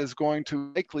friend is going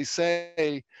to likely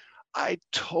say, I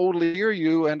totally hear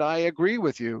you and I agree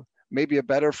with you. Maybe a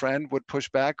better friend would push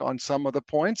back on some of the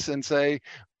points and say,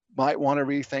 might want to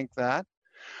rethink that.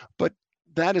 But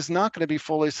that is not going to be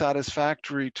fully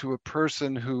satisfactory to a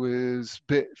person who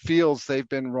feels they've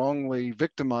been wrongly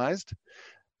victimized,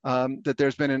 that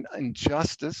there's been an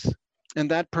injustice,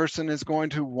 and that person is going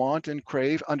to want and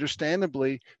crave,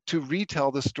 understandably, to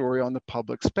retell the story on the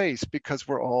public space, because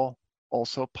we're all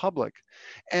also public,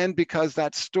 and because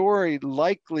that story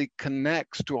likely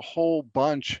connects to a whole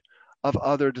bunch of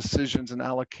other decisions and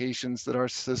allocations that our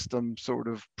system sort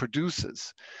of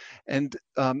produces. And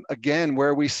again,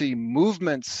 where we see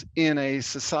movements in a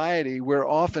society, we're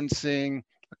often seeing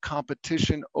a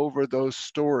competition over those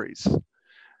stories.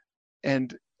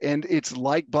 And it's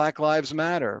like Black Lives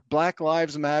Matter. Black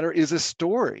Lives Matter is a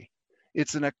story.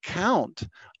 It's an account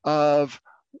of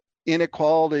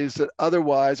inequalities that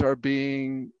otherwise are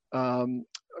being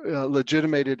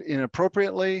legitimated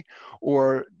inappropriately,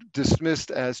 or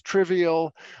dismissed as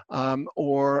trivial,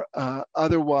 or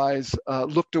otherwise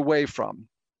looked away from.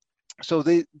 So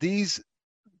these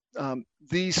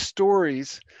these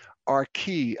stories are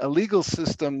key. A legal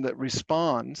system that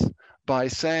responds by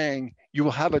saying you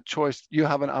will have a choice, you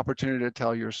have an opportunity to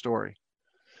tell your story,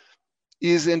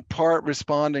 is in part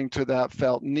responding to that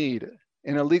felt need.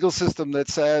 In a legal system that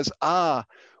says,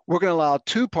 we're going to allow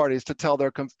two parties to tell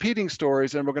their competing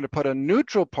stories, and we're going to put a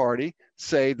neutral party,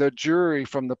 say the jury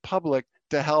from the public,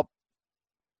 to help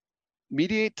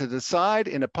mediate, to decide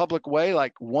in a public way,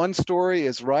 like one story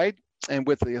is right, and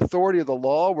with the authority of the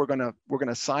law, we're going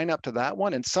to sign up to that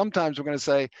one. And sometimes we're going to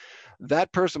say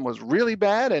that person was really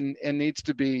bad and needs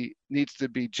to be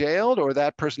jailed, or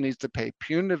that person needs to pay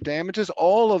punitive damages.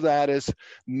 All of that is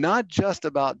not just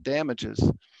about damages.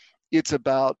 It's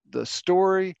about the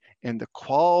story and the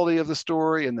quality of the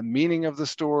story and the meaning of the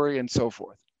story and so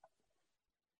forth.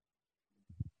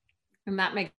 And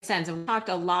that makes sense. And we talked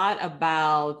a lot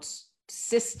about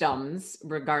systems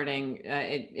regarding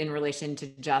in relation to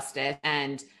justice,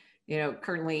 and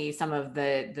currently some of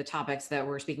the topics that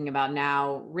we're speaking about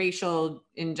now: racial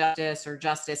injustice or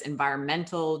justice,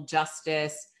 environmental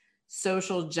justice,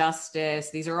 social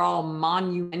justice. These are all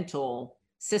monumental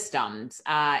systems,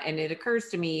 and it occurs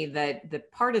to me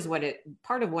that part of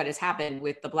what has happened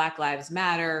with the Black Lives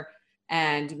Matter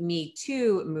and Me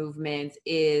Too movement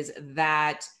is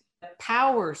that the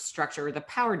power structure, the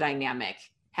power dynamic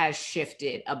has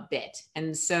shifted a bit.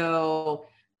 And so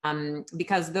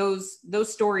because those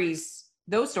stories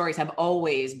have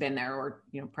always been there, or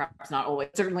perhaps not always,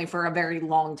 certainly for a very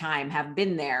long time have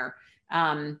been there.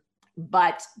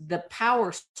 But the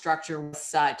power structure was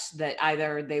such that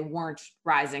either they weren't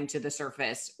rising to the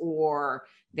surface or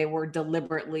they were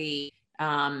deliberately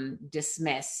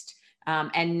dismissed.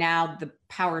 And now the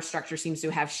power structure seems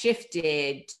to have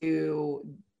shifted to,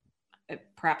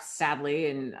 perhaps sadly,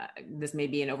 and this may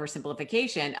be an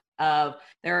oversimplification, of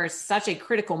there is such a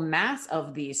critical mass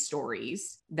of these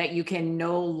stories that you can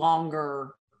no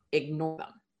longer ignore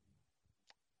them.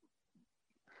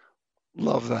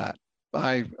 Love that.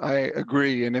 I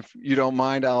agree. And if you don't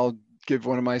mind, I'll give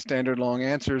one of my standard long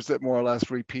answers that more or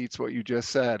less repeats what you just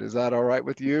said. Is that all right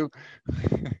with you?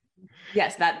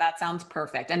 Yes, that sounds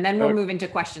perfect. And then we'll move into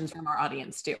questions from our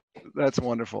audience too. That's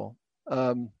wonderful.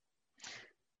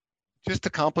 Just to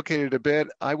complicate it a bit,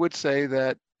 I would say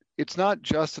that it's not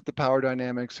just that the power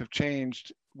dynamics have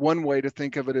changed. One way to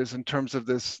think of it is in terms of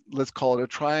this, let's call it a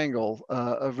triangle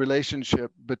of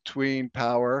relationship between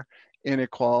power,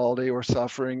 inequality or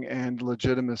suffering, and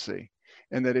legitimacy.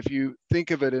 And that if you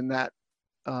think of it in that,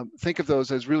 think of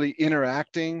those as really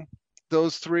interacting,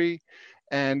 those three,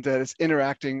 and that it's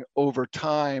interacting over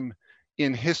time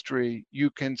in history, you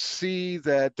can see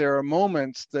that there are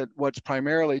moments that what's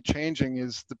primarily changing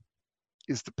is the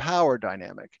power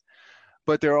dynamic.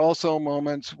 But there are also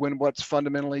moments when what's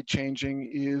fundamentally changing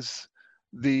is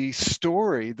the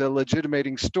story, the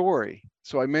legitimating story.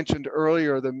 So I mentioned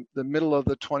earlier, the middle of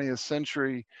the 20th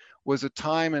century was a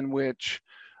time in which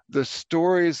the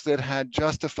stories that had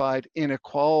justified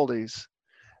inequalities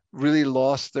really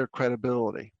lost their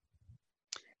credibility.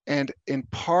 And in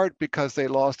part because they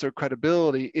lost their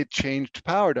credibility, it changed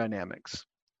power dynamics.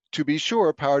 To be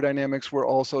sure, power dynamics were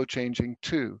also changing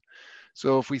too.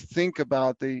 So if we think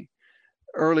about the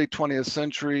early 20th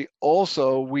century,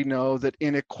 also we know that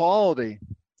inequality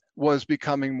was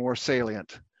becoming more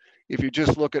salient. If you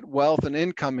just look at wealth and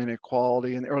income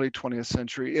inequality in the early 20th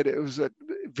century, it was at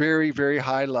very, very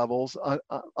high levels,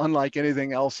 unlike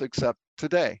anything else except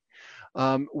today,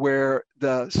 where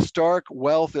the stark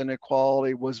wealth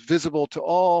inequality was visible to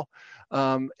all,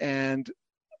 and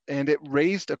it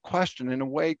raised a question, in a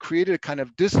way, created a kind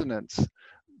of dissonance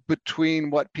between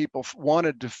what people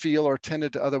wanted to feel or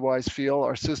tended to otherwise feel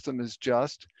our system is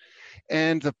just,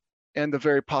 and the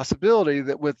very possibility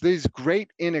that with these great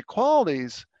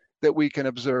inequalities that we can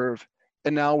observe,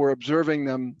 and now we're observing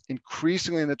them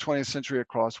increasingly in the 20th century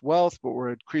across wealth, but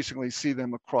we're increasingly see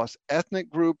them across ethnic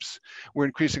groups, we're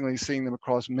increasingly seeing them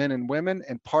across men and women,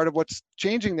 and part of what's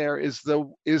changing there is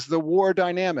the war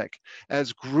dynamic,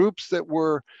 as groups that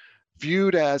were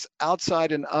viewed as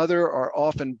outside and other are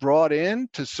often brought in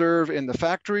to serve in the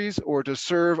factories or to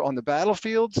serve on the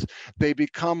battlefields. They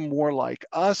become more like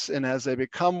us, and as they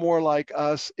become more like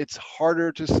us, it's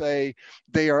harder to say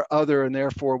they are other, and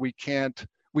therefore we can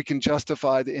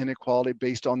justify the inequality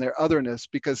based on their otherness,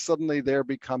 because suddenly they're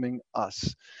becoming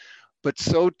us. But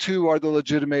so too are the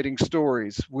legitimating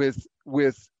stories. With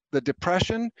the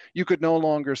Depression, you could no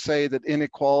longer say that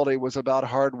inequality was about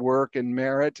hard work and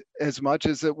merit as much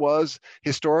as it was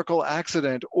historical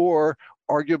accident, or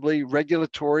arguably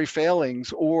regulatory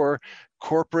failings, or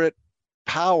corporate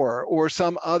power, or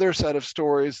some other set of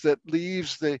stories that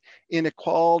leaves the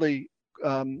inequality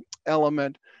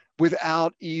element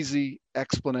without easy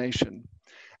explanation.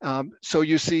 So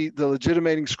you see the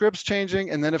legitimating scripts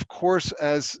changing, and then of course,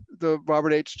 as the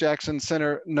Robert H. Jackson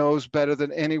Center knows better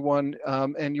than anyone,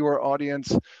 and your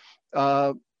audience,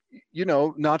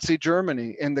 Nazi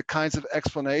Germany and the kinds of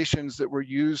explanations that were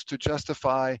used to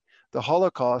justify the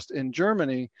Holocaust in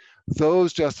Germany,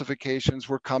 those justifications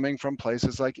were coming from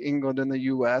places like England and the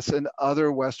US and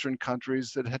other Western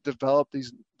countries that had developed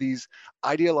these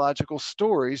ideological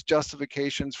stories,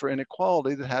 justifications for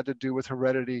inequality that had to do with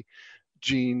heredity,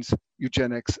 genes,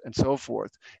 eugenics, and so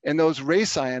forth. And those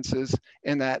race sciences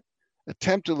and that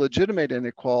attempt to legitimate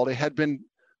inequality had been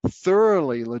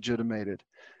thoroughly legitimated.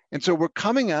 And so we're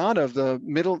coming out of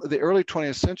the early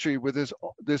 20th century with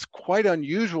this quite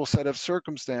unusual set of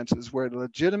circumstances where the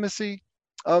legitimacy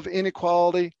of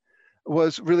inequality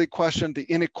was really questioned. The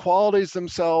inequalities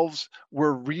themselves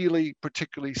were really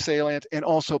particularly salient, and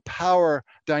also power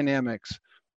dynamics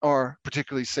are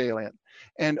particularly salient.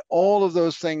 And all of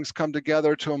those things come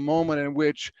together to a moment in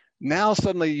which now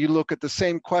suddenly you look at the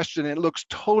same question and it looks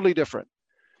totally different.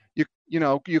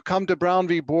 You come to Brown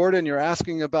v. Board and you're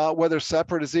asking about whether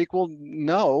separate is equal.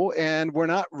 No, and we're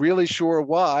not really sure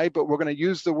why, but we're going to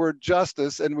use the word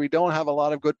justice, and we don't have a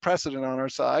lot of good precedent on our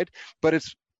side. But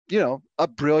it's a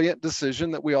brilliant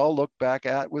decision that we all look back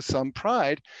at with some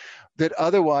pride, that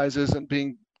otherwise isn't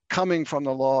coming from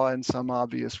the law in some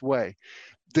obvious way.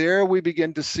 There we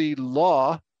begin to see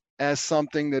law as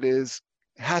something that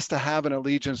has to have an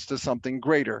allegiance to something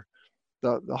greater.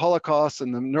 The Holocaust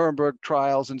and the Nuremberg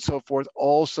trials and so forth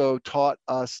also taught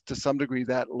us to some degree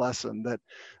that lesson,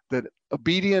 that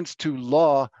obedience to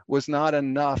law was not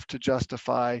enough to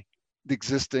justify the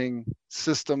existing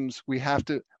systems. We have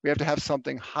to have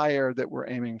something higher that we're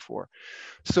aiming for.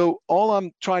 So all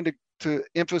I'm trying to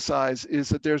emphasize is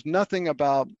that there's nothing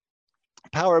about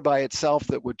power by itself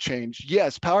that would change.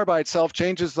 Yes, power by itself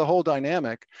changes the whole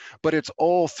dynamic, but it's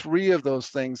all three of those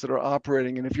things that are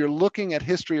operating. And if you're looking at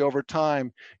history over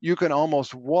time, you can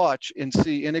almost watch and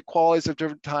see inequalities of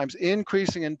different times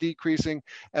increasing and decreasing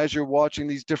as you're watching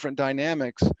these different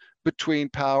dynamics between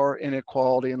power,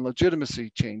 inequality, and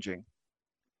legitimacy changing.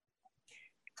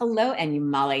 Hello,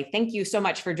 Enumale. Thank you so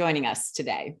much for joining us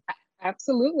today.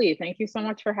 Absolutely. Thank you so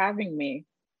much for having me.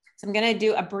 So I'm going to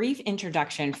do a brief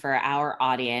introduction for our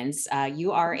audience.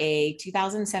 You are a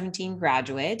 2017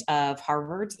 graduate of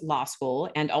Harvard Law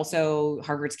School and also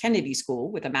Harvard's Kennedy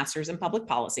School with a master's in public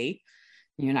policy.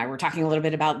 You and I were talking a little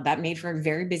bit about that, made for a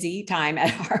very busy time at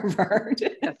Harvard.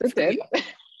 Yes, it did.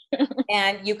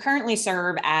 And you currently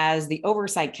serve as the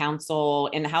Oversight Counsel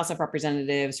in the House of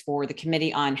Representatives for the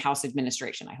Committee on House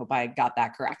Administration. I hope I got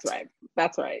that correct. That's right.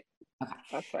 That's right. Okay.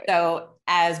 That's right. So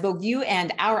as both you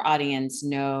and our audience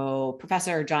know,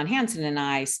 Professor John Hanson and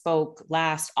I spoke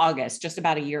last August, just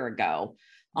about a year ago,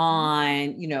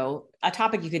 on, a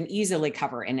topic you can easily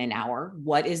cover in an hour.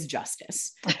 What is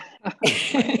justice?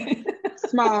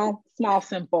 Small,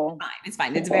 simple. It's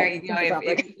fine. It's very,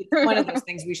 it's one of those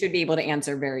things we should be able to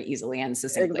answer very easily and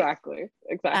succinctly. Exactly.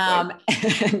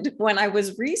 And when I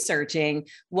was researching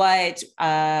what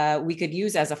we could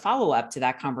use as a follow-up to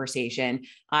that conversation,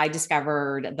 I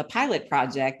discovered the pilot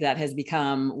project that has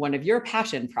become one of your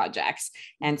passion projects.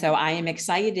 And so I am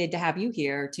excited to have you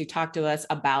here to talk to us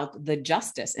about the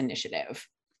Justice Initiative.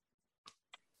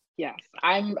 Yes,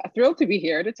 I'm thrilled to be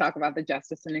here to talk about the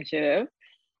Justice Initiative.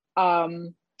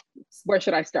 Where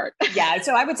should I start? Yeah,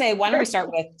 so I would say, why don't we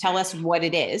start with, tell us what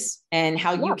it is and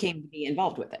how you came to be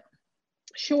involved with it.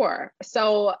 Sure.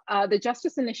 So the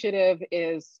Justice Initiative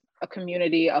is a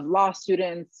community of law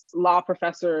students, law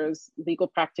professors, legal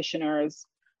practitioners,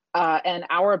 and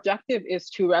our objective is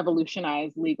to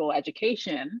revolutionize legal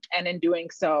education, and in doing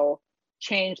so,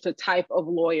 change the type of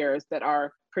lawyers that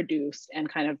are produced and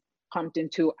kind of pumped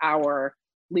into our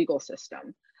legal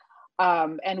system.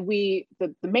 And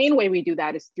the main way we do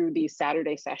that is through these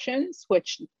Saturday sessions,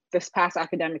 which this past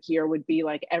academic year would be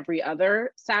like every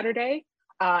other Saturday.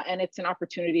 And it's an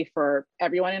opportunity for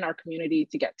everyone in our community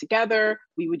to get together.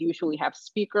 We would usually have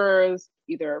speakers,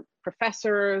 either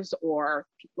professors or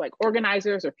like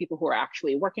organizers or people who are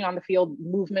actually working on the field,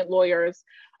 movement lawyers,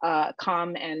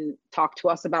 come and talk to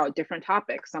us about different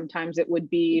topics. Sometimes it would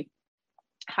be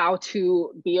how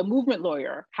to be a movement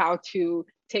lawyer, how to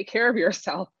take care of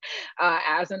yourself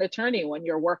as an attorney when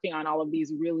you're working on all of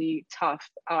these really tough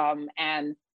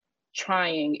and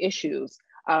trying issues.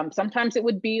 Sometimes it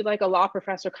would be like a law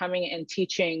professor coming and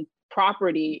teaching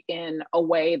property in a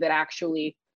way that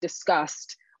actually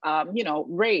discussed,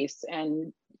 race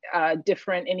and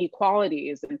different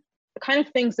inequalities and the kind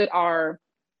of things that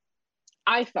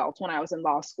I felt when I was in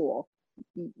law school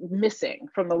missing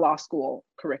from the law school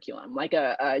curriculum, like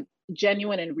a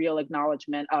genuine and real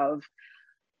acknowledgement of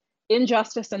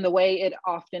injustice and the way it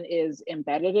often is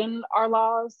embedded in our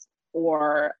laws,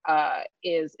 or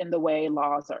is in the way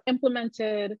laws are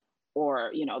implemented,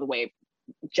 or the way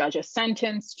judges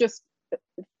sentence. Just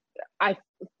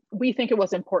we think it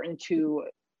was important to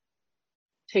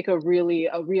take a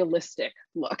realistic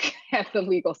look at the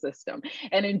legal system,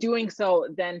 and in doing so,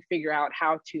 then figure out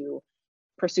how to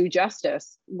pursue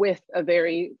justice with a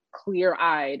very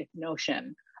clear-eyed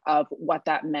notion of what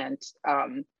that meant,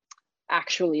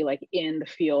 actually, like in the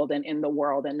field and in the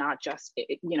world, and not just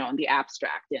in the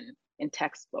abstract in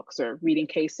textbooks or reading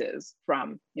cases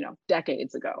from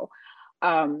decades ago.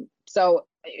 So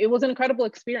it was an incredible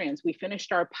experience. We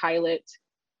finished our pilot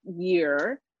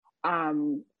year.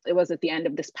 It was at the end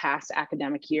of this past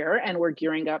academic year, and we're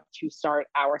gearing up to start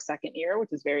our second year,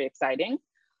 which is very exciting.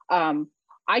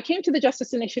 I came to the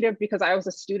Justice Initiative because I was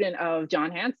a student of John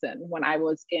Hanson when I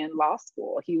was in law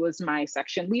school. He was my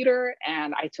section leader,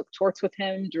 and I took torts with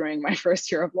him during my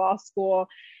first year of law school.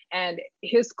 And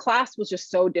his class was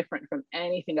just so different from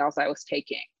anything else I was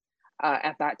taking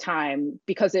at that time,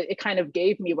 because it kind of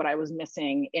gave me what I was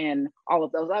missing in all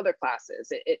of those other classes.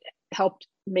 It helped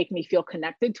make me feel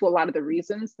connected to a lot of the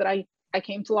reasons that I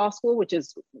came to law school, which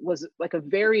was like a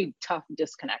very tough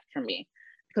disconnect for me.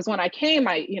 Because when I came,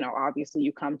 obviously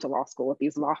you come to law school with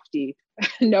these lofty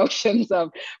notions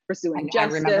of pursuing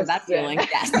justice. I remember that feeling,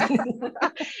 yes.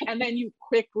 And then you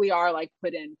quickly are like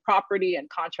put in property and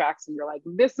contracts, and you're like,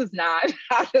 this is not,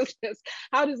 how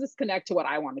does this connect to what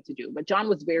I wanted to do? But John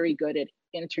was very good at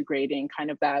integrating kind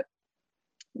of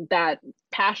that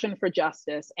passion for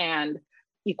justice and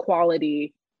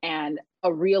equality, and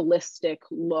a realistic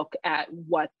look at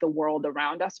what the world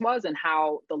around us was and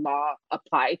how the law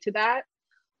applied to that.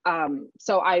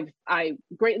 So I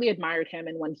greatly admired him.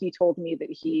 And when he told me that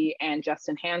he and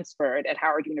Justin Hansford at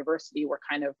Howard University were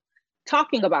kind of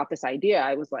talking about this idea,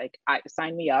 I was like,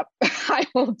 sign me up. I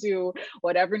will do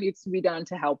whatever needs to be done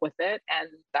to help with it. And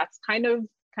that's kind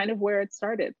of where it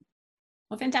started.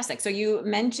 Well, fantastic. So you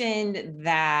mentioned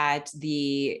that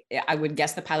I would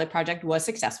guess the pilot project was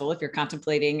successful if you're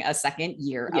contemplating a second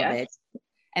year of it.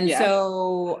 And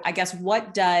so I guess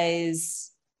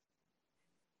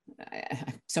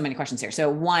so many questions here. So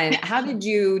one, how did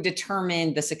you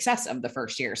determine the success of the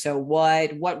first year? So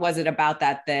what was it about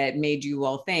that made you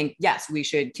all think, yes, we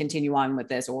should continue on with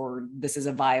this, or this is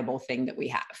a viable thing that we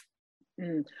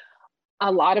have?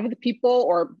 A lot of the people,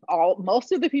 or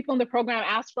most of the people in the program,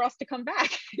 asked for us to come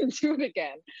back and do it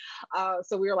again.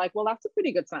 So we were like, well, that's a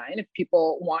pretty good sign if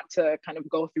people want to kind of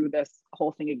go through this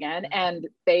whole thing again. And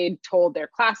they told their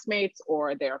classmates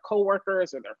or their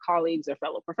coworkers or their colleagues or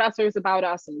fellow professors about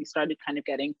us. And we started kind of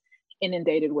getting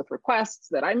inundated with requests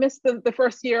that I missed the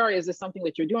first year. Is this something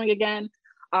that you're doing again?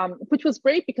 Which was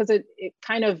great, because it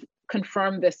kind of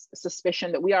confirmed this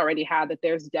suspicion that we already had, that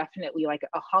there's definitely like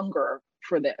a hunger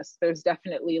for this. There's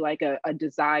definitely like a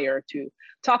desire to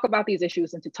talk about these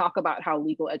issues and to talk about how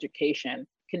legal education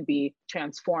can be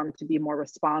transformed to be more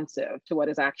responsive to what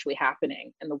is actually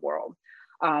happening in the world.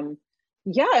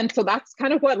 And so that's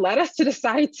kind of what led us to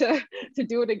decide to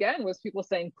do it again, was people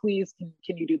saying, please,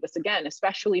 can you do this again?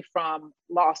 Especially from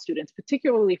law students,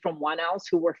 particularly from 1Ls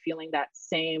who were feeling that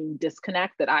same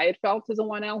disconnect that I had felt as a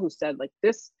 1L, who said, like,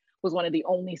 this was one of the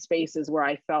only spaces where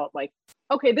I felt like,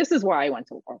 okay, this is why I went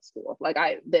to law school. Like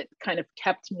that kind of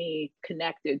kept me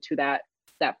connected to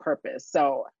that purpose.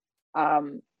 So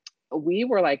we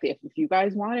were like, if you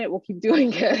guys want it, we'll keep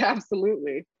doing it.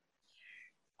 Absolutely.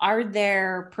 Are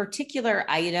there particular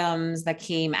items that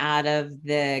came out of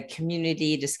the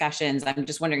community discussions? I'm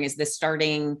just wondering, is this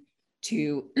starting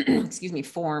to,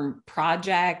 form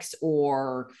projects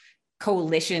or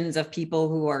coalitions of people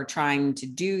who are trying to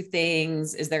do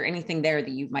things? Is there anything there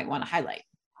that you might want to highlight?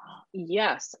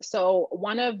 Yes. So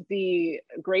one of the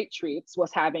great treats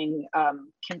was having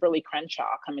Kimberly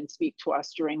Crenshaw come and speak to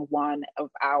us during one of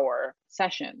our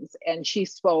sessions. And she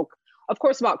spoke, of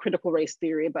course, about critical race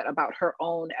theory, but about her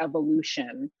own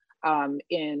evolution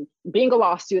in being a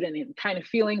law student and kind of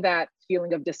feeling that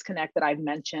feeling of disconnect that I've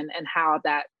mentioned, and how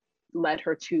that led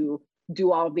her to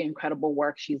do all of the incredible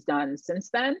work she's done since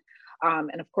then.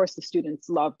 And of course, the students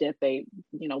loved it. They,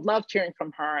 loved hearing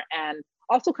from her, and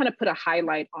also kind of put a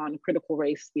highlight on critical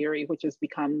race theory, which has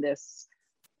become this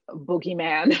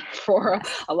boogeyman for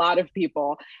a lot of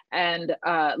people, and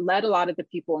led a lot of the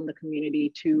people in the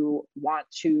community to want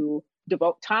to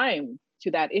devote time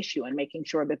to that issue, and making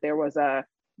sure that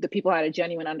the people had a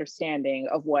genuine understanding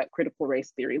of what critical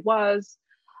race theory was.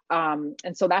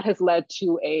 And so that has led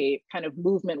to a kind of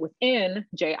movement within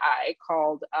JI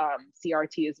called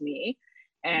CRT is Me.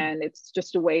 And it's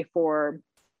just a way for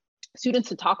students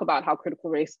to talk about how critical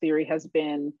race theory has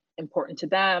been important to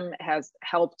them, has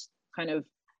helped kind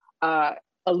of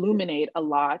illuminate a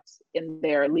lot in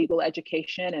their legal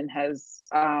education, and has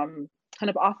kind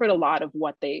of offered a lot of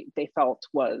what they felt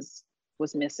was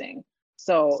missing.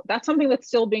 So that's something that's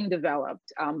still being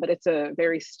developed, but it's a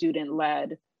very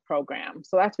student-led program.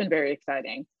 So that's been very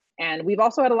exciting. And we've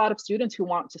also had a lot of students who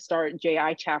want to start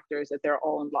JI chapters at their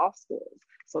own law schools.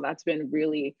 So that's been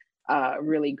really,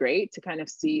 really great to kind of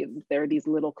see there are these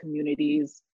little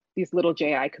communities, these little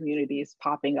JI communities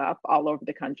popping up all over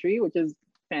the country, which is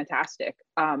fantastic.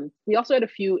 We also had a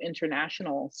few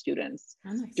international students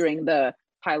during the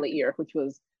pilot year, which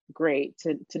was great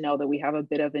to know that we have a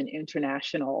bit of an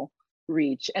international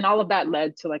reach. And all of that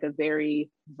led to like a very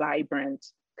vibrant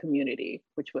community,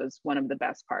 which was one of the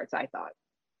best parts, I thought.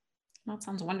 That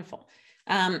sounds wonderful.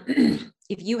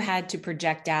 If you had to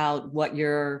project out what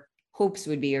your hopes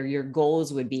would be or your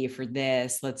goals would be for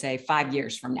this, let's say 5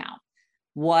 years from now,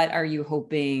 what are you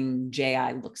hoping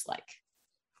JI looks like?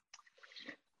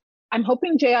 I'm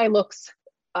hoping JI looks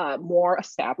more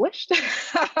established.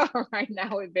 Right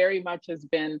now, it very much has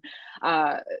been,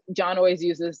 John always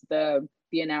uses the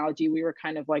analogy, we were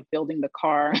kind of like building the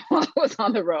car while it was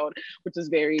on the road, which is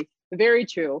very, very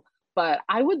true. But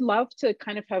I would love to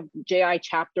kind of have JI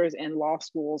chapters in law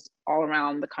schools all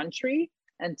around the country,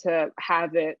 and to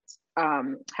have it,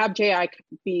 have JI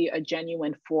be a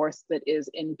genuine force that is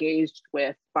engaged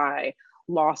with by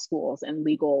law schools and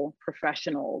legal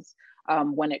professionals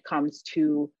when it comes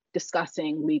to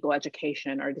discussing legal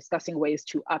education, or discussing ways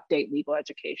to update legal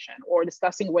education, or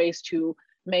discussing ways to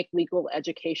make legal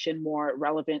education more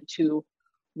relevant to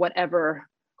whatever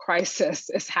crisis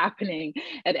is happening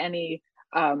at any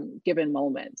given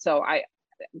moment. So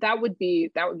that would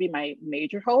be my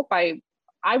major hope. I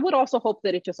would also hope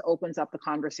that it just opens up the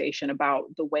conversation about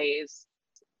the ways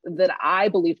that I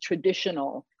believe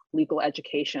traditional legal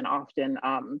education often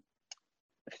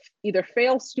either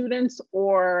fails students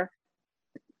or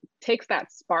takes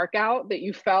that spark out that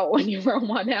you felt when you were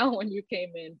 1L, when you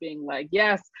came in being like,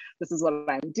 yes, this is what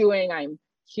I'm doing. I'm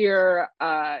here,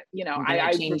 you know,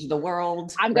 I change the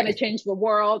world. I'm going to change the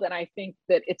world. And I think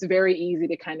that it's very easy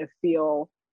to kind of feel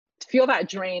that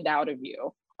drained out of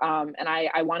you. And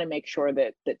I want to make sure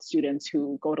that students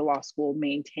who go to law school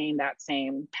maintain that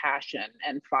same passion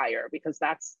and fire, because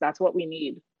that's what we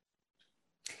need.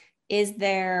 Is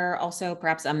there also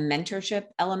perhaps a mentorship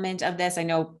element of this? I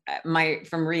know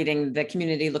from reading, the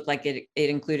community looked like it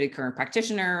included current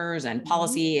practitioners and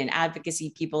policy and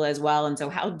advocacy people as well. And so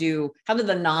how do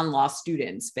the non-law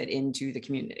students fit into the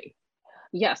community?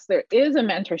 Yes, there is a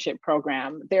mentorship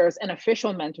program. There's an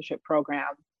official mentorship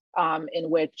program in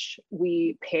which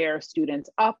we pair students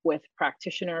up with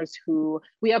practitioners who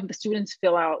we have the students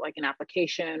fill out like an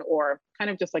application, or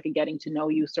kind of just like a getting to know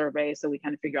you survey. So we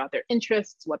kind of figure out their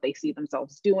interests, what they see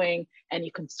themselves doing,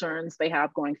 any concerns they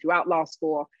have going throughout law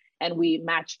school. And we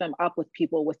match them up with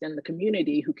people within the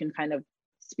community who can kind of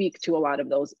speak to a lot of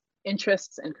those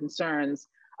interests and concerns.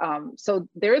 So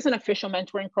there is an official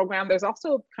mentoring program. There's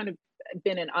also kind of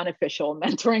been an unofficial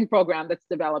mentoring program that's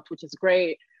developed, which is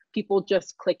great. People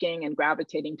just clicking and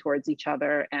gravitating towards each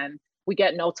other. And we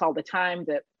get notes all the time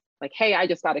that like, hey, I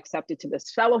just got accepted to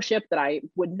this fellowship that I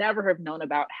would never have known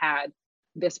about had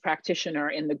this practitioner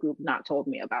in the group not told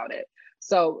me about it.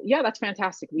 So yeah, that's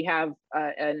fantastic. We have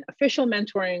an official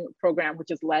mentoring program,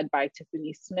 which is led by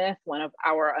Tiffany Smith, one of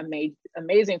our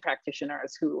amazing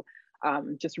practitioners who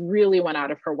just really went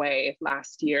out of her way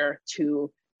last year to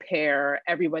pair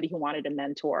everybody who wanted a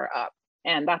mentor up.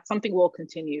 And that's something we'll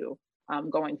continue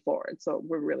going forward. So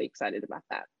we're really excited about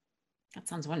that. That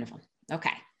sounds wonderful.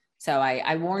 Okay. So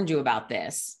I warned you about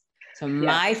this. So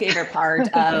my favorite part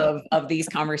of these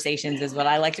conversations is what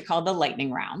I like to call the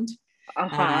lightning round.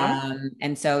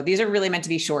 And so these are really meant to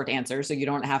be short answers. So you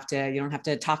don't have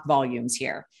to talk volumes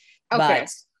here. Okay. But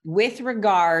with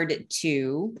regard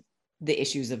to the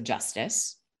issues of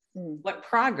justice, what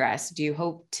progress do you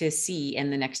hope to see in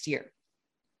the next year?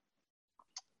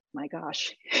 My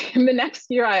gosh, in the next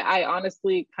year, I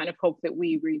honestly kind of hope that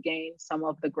we regain some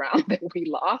of the ground that we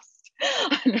lost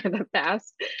under the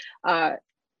past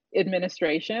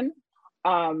administration.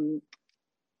 And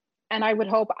I would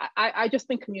hope, I just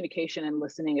think communication and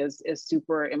listening is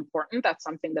super important. That's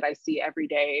something that I see every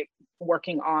day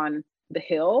working on the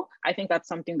Hill. I think that's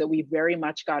something that we very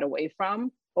much got away from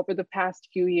over the past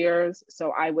few years.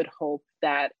 So I would hope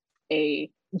that a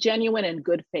genuine and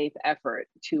good faith effort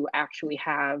to actually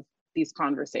have these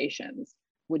conversations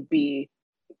would be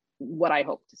what I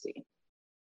hope to see.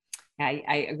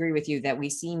 I agree with you that we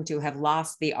seem to have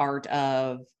lost the art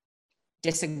of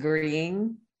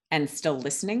disagreeing and still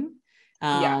listening.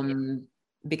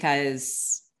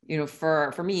 Because, you know,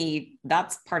 for me,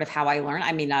 that's part of how I learn.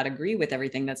 I may not agree with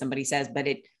everything that somebody says, but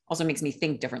it also makes me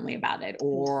think differently about it,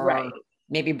 or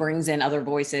maybe brings in other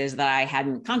voices that I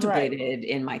hadn't contemplated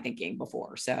in my thinking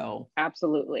before. So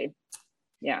absolutely.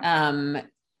 Yeah.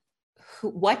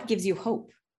 What gives you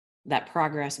hope that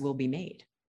progress will be made?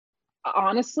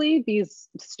 Honestly, these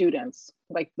students,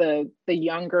 like the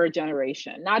younger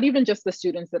generation, not even just the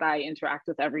students that I interact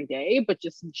with every day, but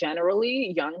just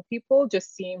generally young people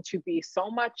just seem to be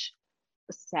so much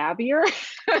savvier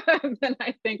than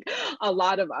I think a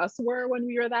lot of us were when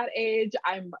we were that age.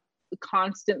 I'm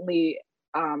constantly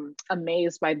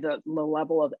amazed by the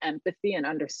level of empathy and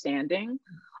understanding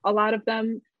a lot of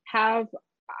them have.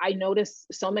 I notice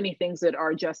so many things that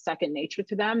are just second nature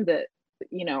to them that,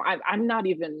 you know, I'm not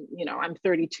even, you know, I'm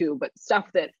 32, but stuff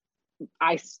that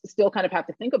I still kind of have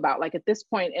to think about. Like at this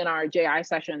point in our JI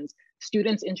sessions,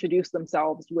 students introduce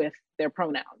themselves with their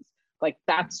pronouns. Like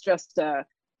that's just a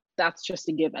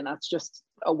given. That's just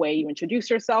a way you introduce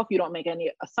yourself. You don't make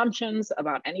any assumptions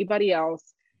about anybody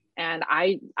else. And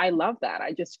I love that.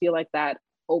 I just feel like that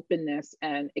openness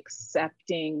and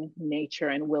accepting nature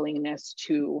and willingness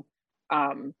to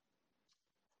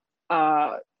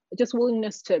just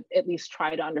willingness to at least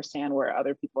try to understand where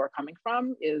other people are coming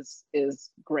from is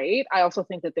great. I also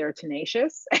think that they're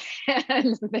tenacious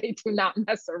and they do not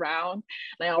mess around.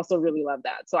 And I also really love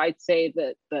that. So I'd say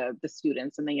that the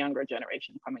students and the younger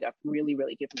generation coming up really,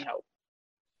 really give me hope.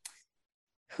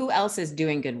 Who else is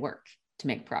doing good work to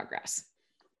make progress?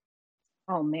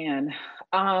 Oh man,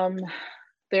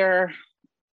 there are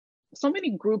so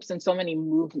many groups and so many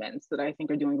movements that I think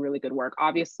are doing really good work.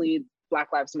 Obviously,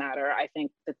 Black Lives Matter, I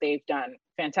think that they've done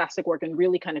fantastic work and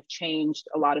really kind of changed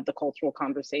a lot of the cultural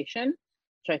conversation,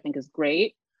 which I think is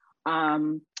great.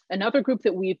 Another group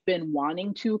that we've been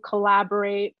wanting to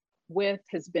collaborate with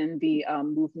has been the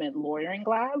Movement Lawyering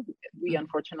Lab. We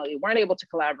unfortunately weren't able to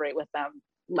collaborate with them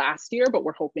last year, but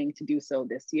we're hoping to do so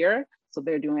this year. So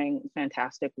they're doing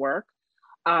fantastic work.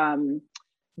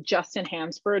 Justin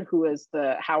Hansford, who is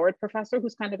the Howard professor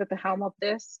who's kind of at the helm of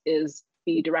this, is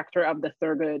the director of the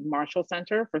Thurgood Marshall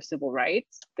Center for Civil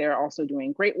Rights. They're also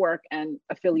doing great work and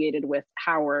affiliated with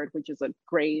Howard, which is a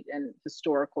great and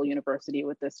historical university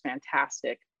with this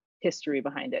fantastic history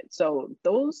behind it. So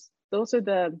those are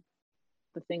the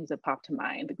things that pop to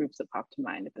mind, the groups that pop to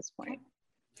mind at this point.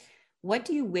 What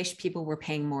do you wish people were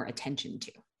paying more attention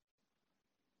to?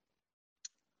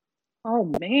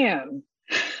 Oh man,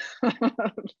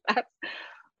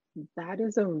 that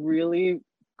is a really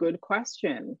good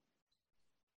question.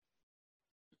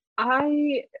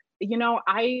 I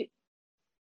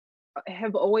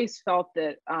have always felt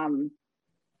that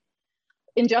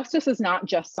injustice is not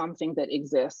just something that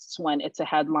exists when it's a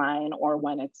headline or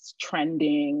when it's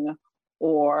trending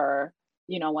or,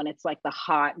 you know, when it's like the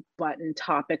hot button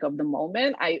topic of the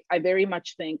moment. I very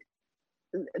much think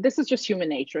this is just human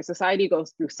nature. Society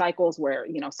goes through cycles where,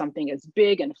 you know, something is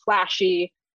big and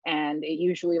flashy and it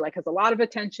usually like has a lot of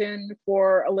attention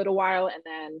for a little while and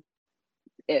then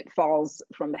it falls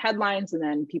from the headlines and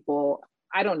then people,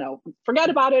 I don't know, forget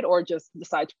about it or just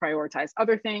decide to prioritize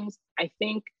other things. I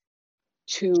think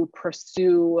to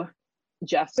pursue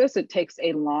justice, it takes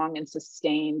a long and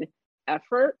sustained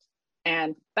effort.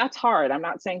 And that's hard. I'm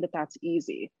not saying that that's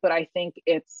easy, but I think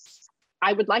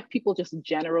I would like people just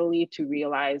generally to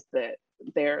realize that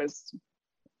there's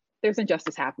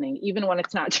injustice happening, even when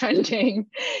it's not trending,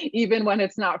 even when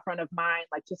it's not front of mind.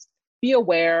 Like just be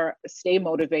aware, stay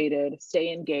motivated,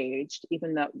 stay engaged,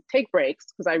 even though take breaks,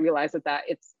 because I realize that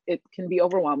it can be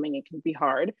overwhelming, it can be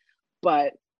hard.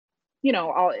 But you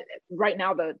know, right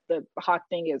now the hot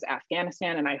thing is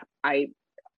Afghanistan, and I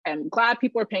am glad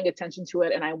people are paying attention to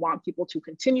it, and I want people to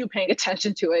continue paying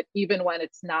attention to it, even when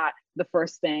it's not the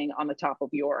first thing on the top of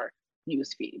your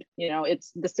newsfeed. You know,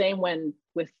 it's the same when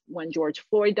George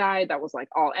Floyd died. That was like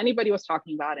all anybody was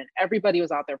talking about, and everybody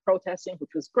was out there protesting,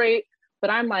 which was great. But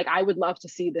I'm like, I would love to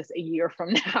see this a year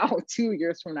from now, 2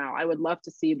 years from now. I would love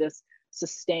to see this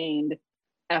sustained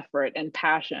effort and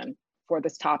passion for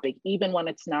this topic, even when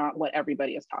it's not what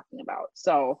everybody is talking about.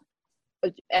 So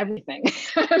everything,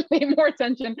 pay more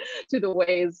attention to the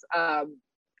ways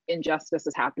injustice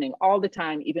is happening all the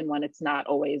time, even when it's not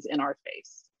always in our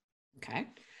face. Okay.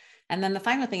 And then the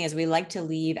final thing is we like to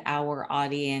leave our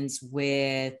audience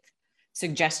with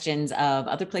suggestions of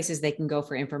other places they can go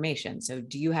for information. So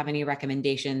do you have any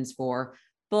recommendations for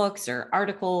books or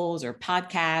articles or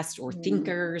podcasts or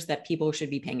thinkers that people should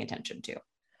be paying attention to?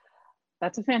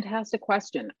 That's a fantastic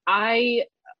question.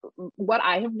 What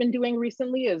I have been doing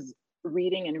recently is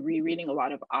reading and rereading a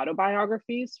lot of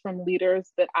autobiographies from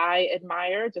leaders that I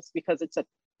admire, just because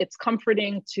it's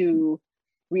comforting to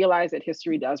realize that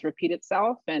history does repeat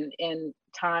itself. And in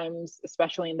times,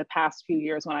 especially in the past few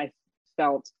years when I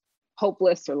felt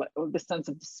hopeless or the sense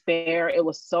of despair, it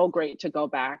was so great to go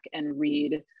back and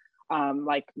read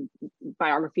like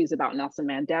biographies about Nelson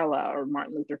Mandela or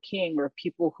Martin Luther King, or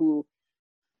people who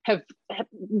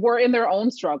were in their own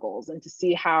struggles, and to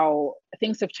see how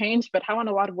things have changed, but how in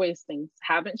a lot of ways things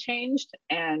haven't changed,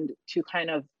 and to kind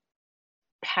of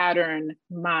pattern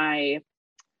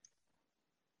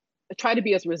try to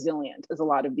be as resilient as a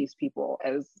lot of these people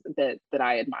as that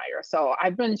I admire. So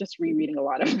I've been just rereading a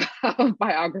lot of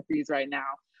biographies right now.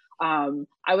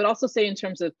 I would also say, in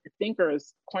terms of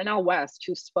thinkers, Cornel West,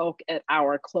 who spoke at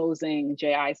our closing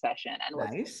JI session and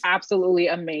was absolutely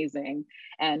amazing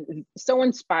and so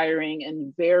inspiring,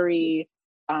 and very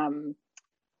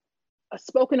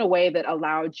spoke in a way that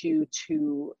allowed you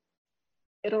to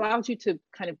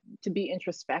kind of to be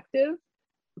introspective,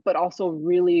 but also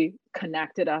really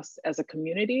connected us as a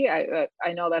community. I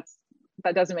know that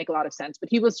doesn't make a lot of sense, but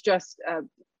he was just a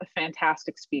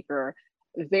fantastic speaker,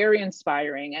 very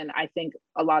inspiring. And I think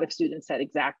a lot of students said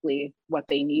exactly what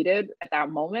they needed at that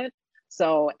moment.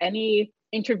 So any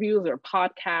interviews or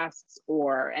podcasts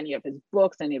or any of his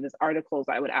books, any of his articles,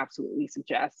 I would absolutely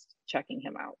suggest checking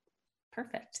him out.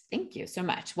 Perfect. Thank you so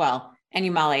much. Well,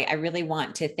 Enumale, I really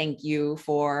want to thank you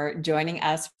for joining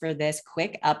us for this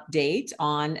quick update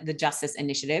on the Justice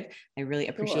Initiative. I really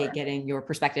appreciate getting your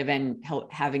perspective and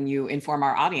having you inform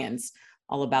our audience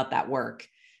all about that work.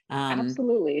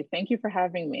 Absolutely. Thank you for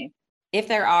having me. If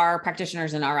there are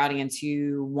practitioners in our audience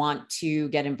who want to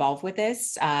get involved with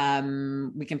this,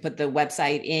 we can put the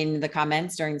website in the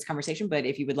comments during this conversation, but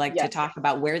if you would like to talk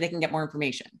about where they can get more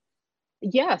information.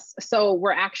 Yes. So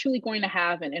we're actually going to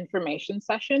have an information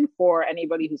session for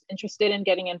anybody who's interested in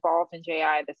getting involved in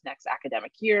JI this next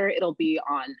academic year. It'll be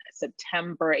on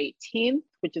September 18th,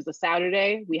 which is a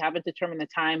Saturday. We haven't determined the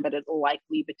time, but it'll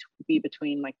likely be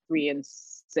between like 3 and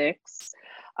 6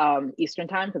 Eastern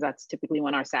time, because that's typically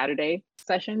when our Saturday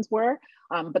sessions were.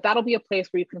 But that'll be a place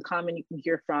where you can come and you can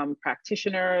hear from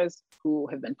practitioners who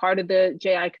have been part of the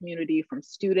JI community, from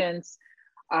students,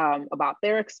 about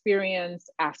their experience,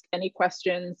 ask any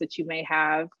questions that you may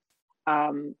have.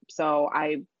 So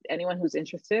anyone who's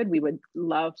interested, we would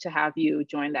love to have you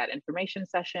join that information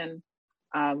session.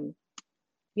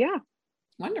 Yeah.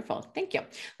 Wonderful. Thank you.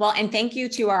 Well, and thank you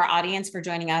to our audience for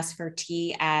joining us for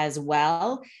tea as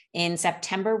well. In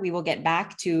September, we will get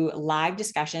back to live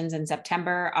discussions. In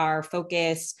September, our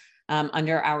focus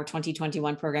under our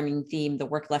 2021 programming theme, The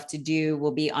Work Left to Do,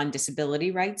 will be on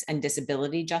disability rights and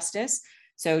disability justice.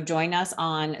 So join us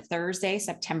on Thursday,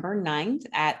 September 9th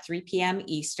at 3 p.m.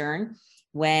 Eastern,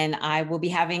 when I will be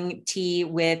having tea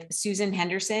with Susan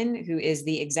Henderson, who is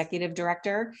the executive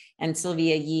director, and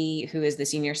Sylvia Yee, who is the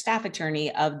senior staff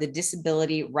attorney of the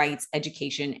Disability Rights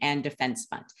Education and Defense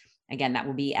Fund. Again, that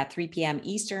will be at 3 p.m.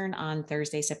 Eastern on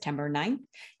Thursday, September 9th.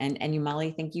 And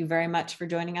Enumale, thank you very much for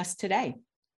joining us today.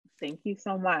 Thank you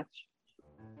so much.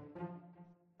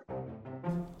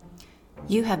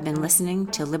 You have been listening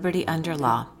to Liberty Under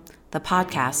Law, the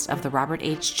podcast of the Robert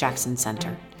H. Jackson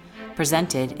Center,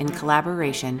 presented in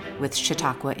collaboration with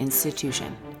Chautauqua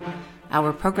Institution.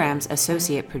 Our program's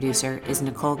associate producer is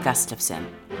Nicole Gustafson.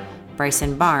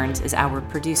 Bryson Barnes is our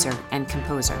producer and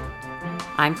composer.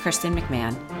 I'm Kristen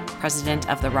McMahon, president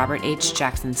of the Robert H.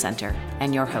 Jackson Center,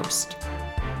 and your host.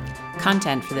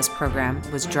 Content for this program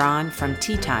was drawn from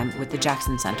Tea Time with the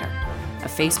Jackson Center, a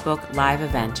Facebook Live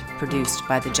event produced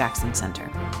by the Jackson Center.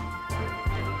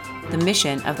 The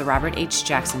mission of the Robert H.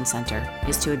 Jackson Center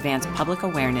is to advance public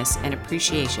awareness and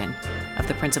appreciation of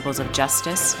the principles of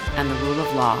justice and the rule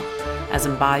of law as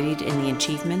embodied in the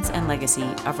achievements and legacy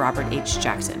of Robert H.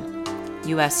 Jackson,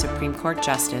 U.S. Supreme Court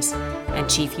Justice and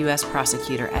Chief U.S.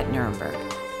 Prosecutor at Nuremberg.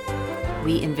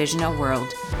 We envision a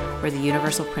world where the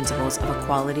universal principles of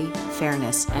equality,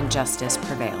 fairness, and justice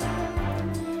prevail.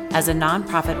 As a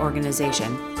nonprofit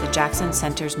organization, the Jackson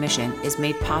Center's mission is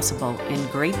made possible in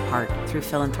great part through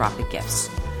philanthropic gifts.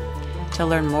 To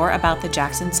learn more about the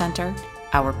Jackson Center,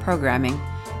 our programming,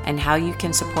 and how you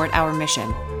can support our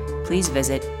mission, please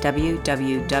visit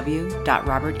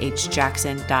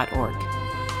www.roberthjackson.org.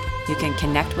 You can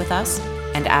connect with us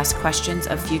and ask questions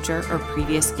of future or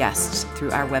previous guests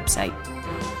through our website.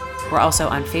 We're also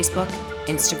on Facebook,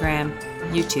 Instagram,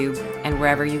 YouTube, and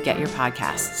wherever you get your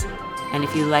podcasts. And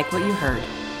if you like what you heard,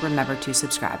 remember to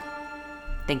subscribe.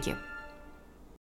 Thank you.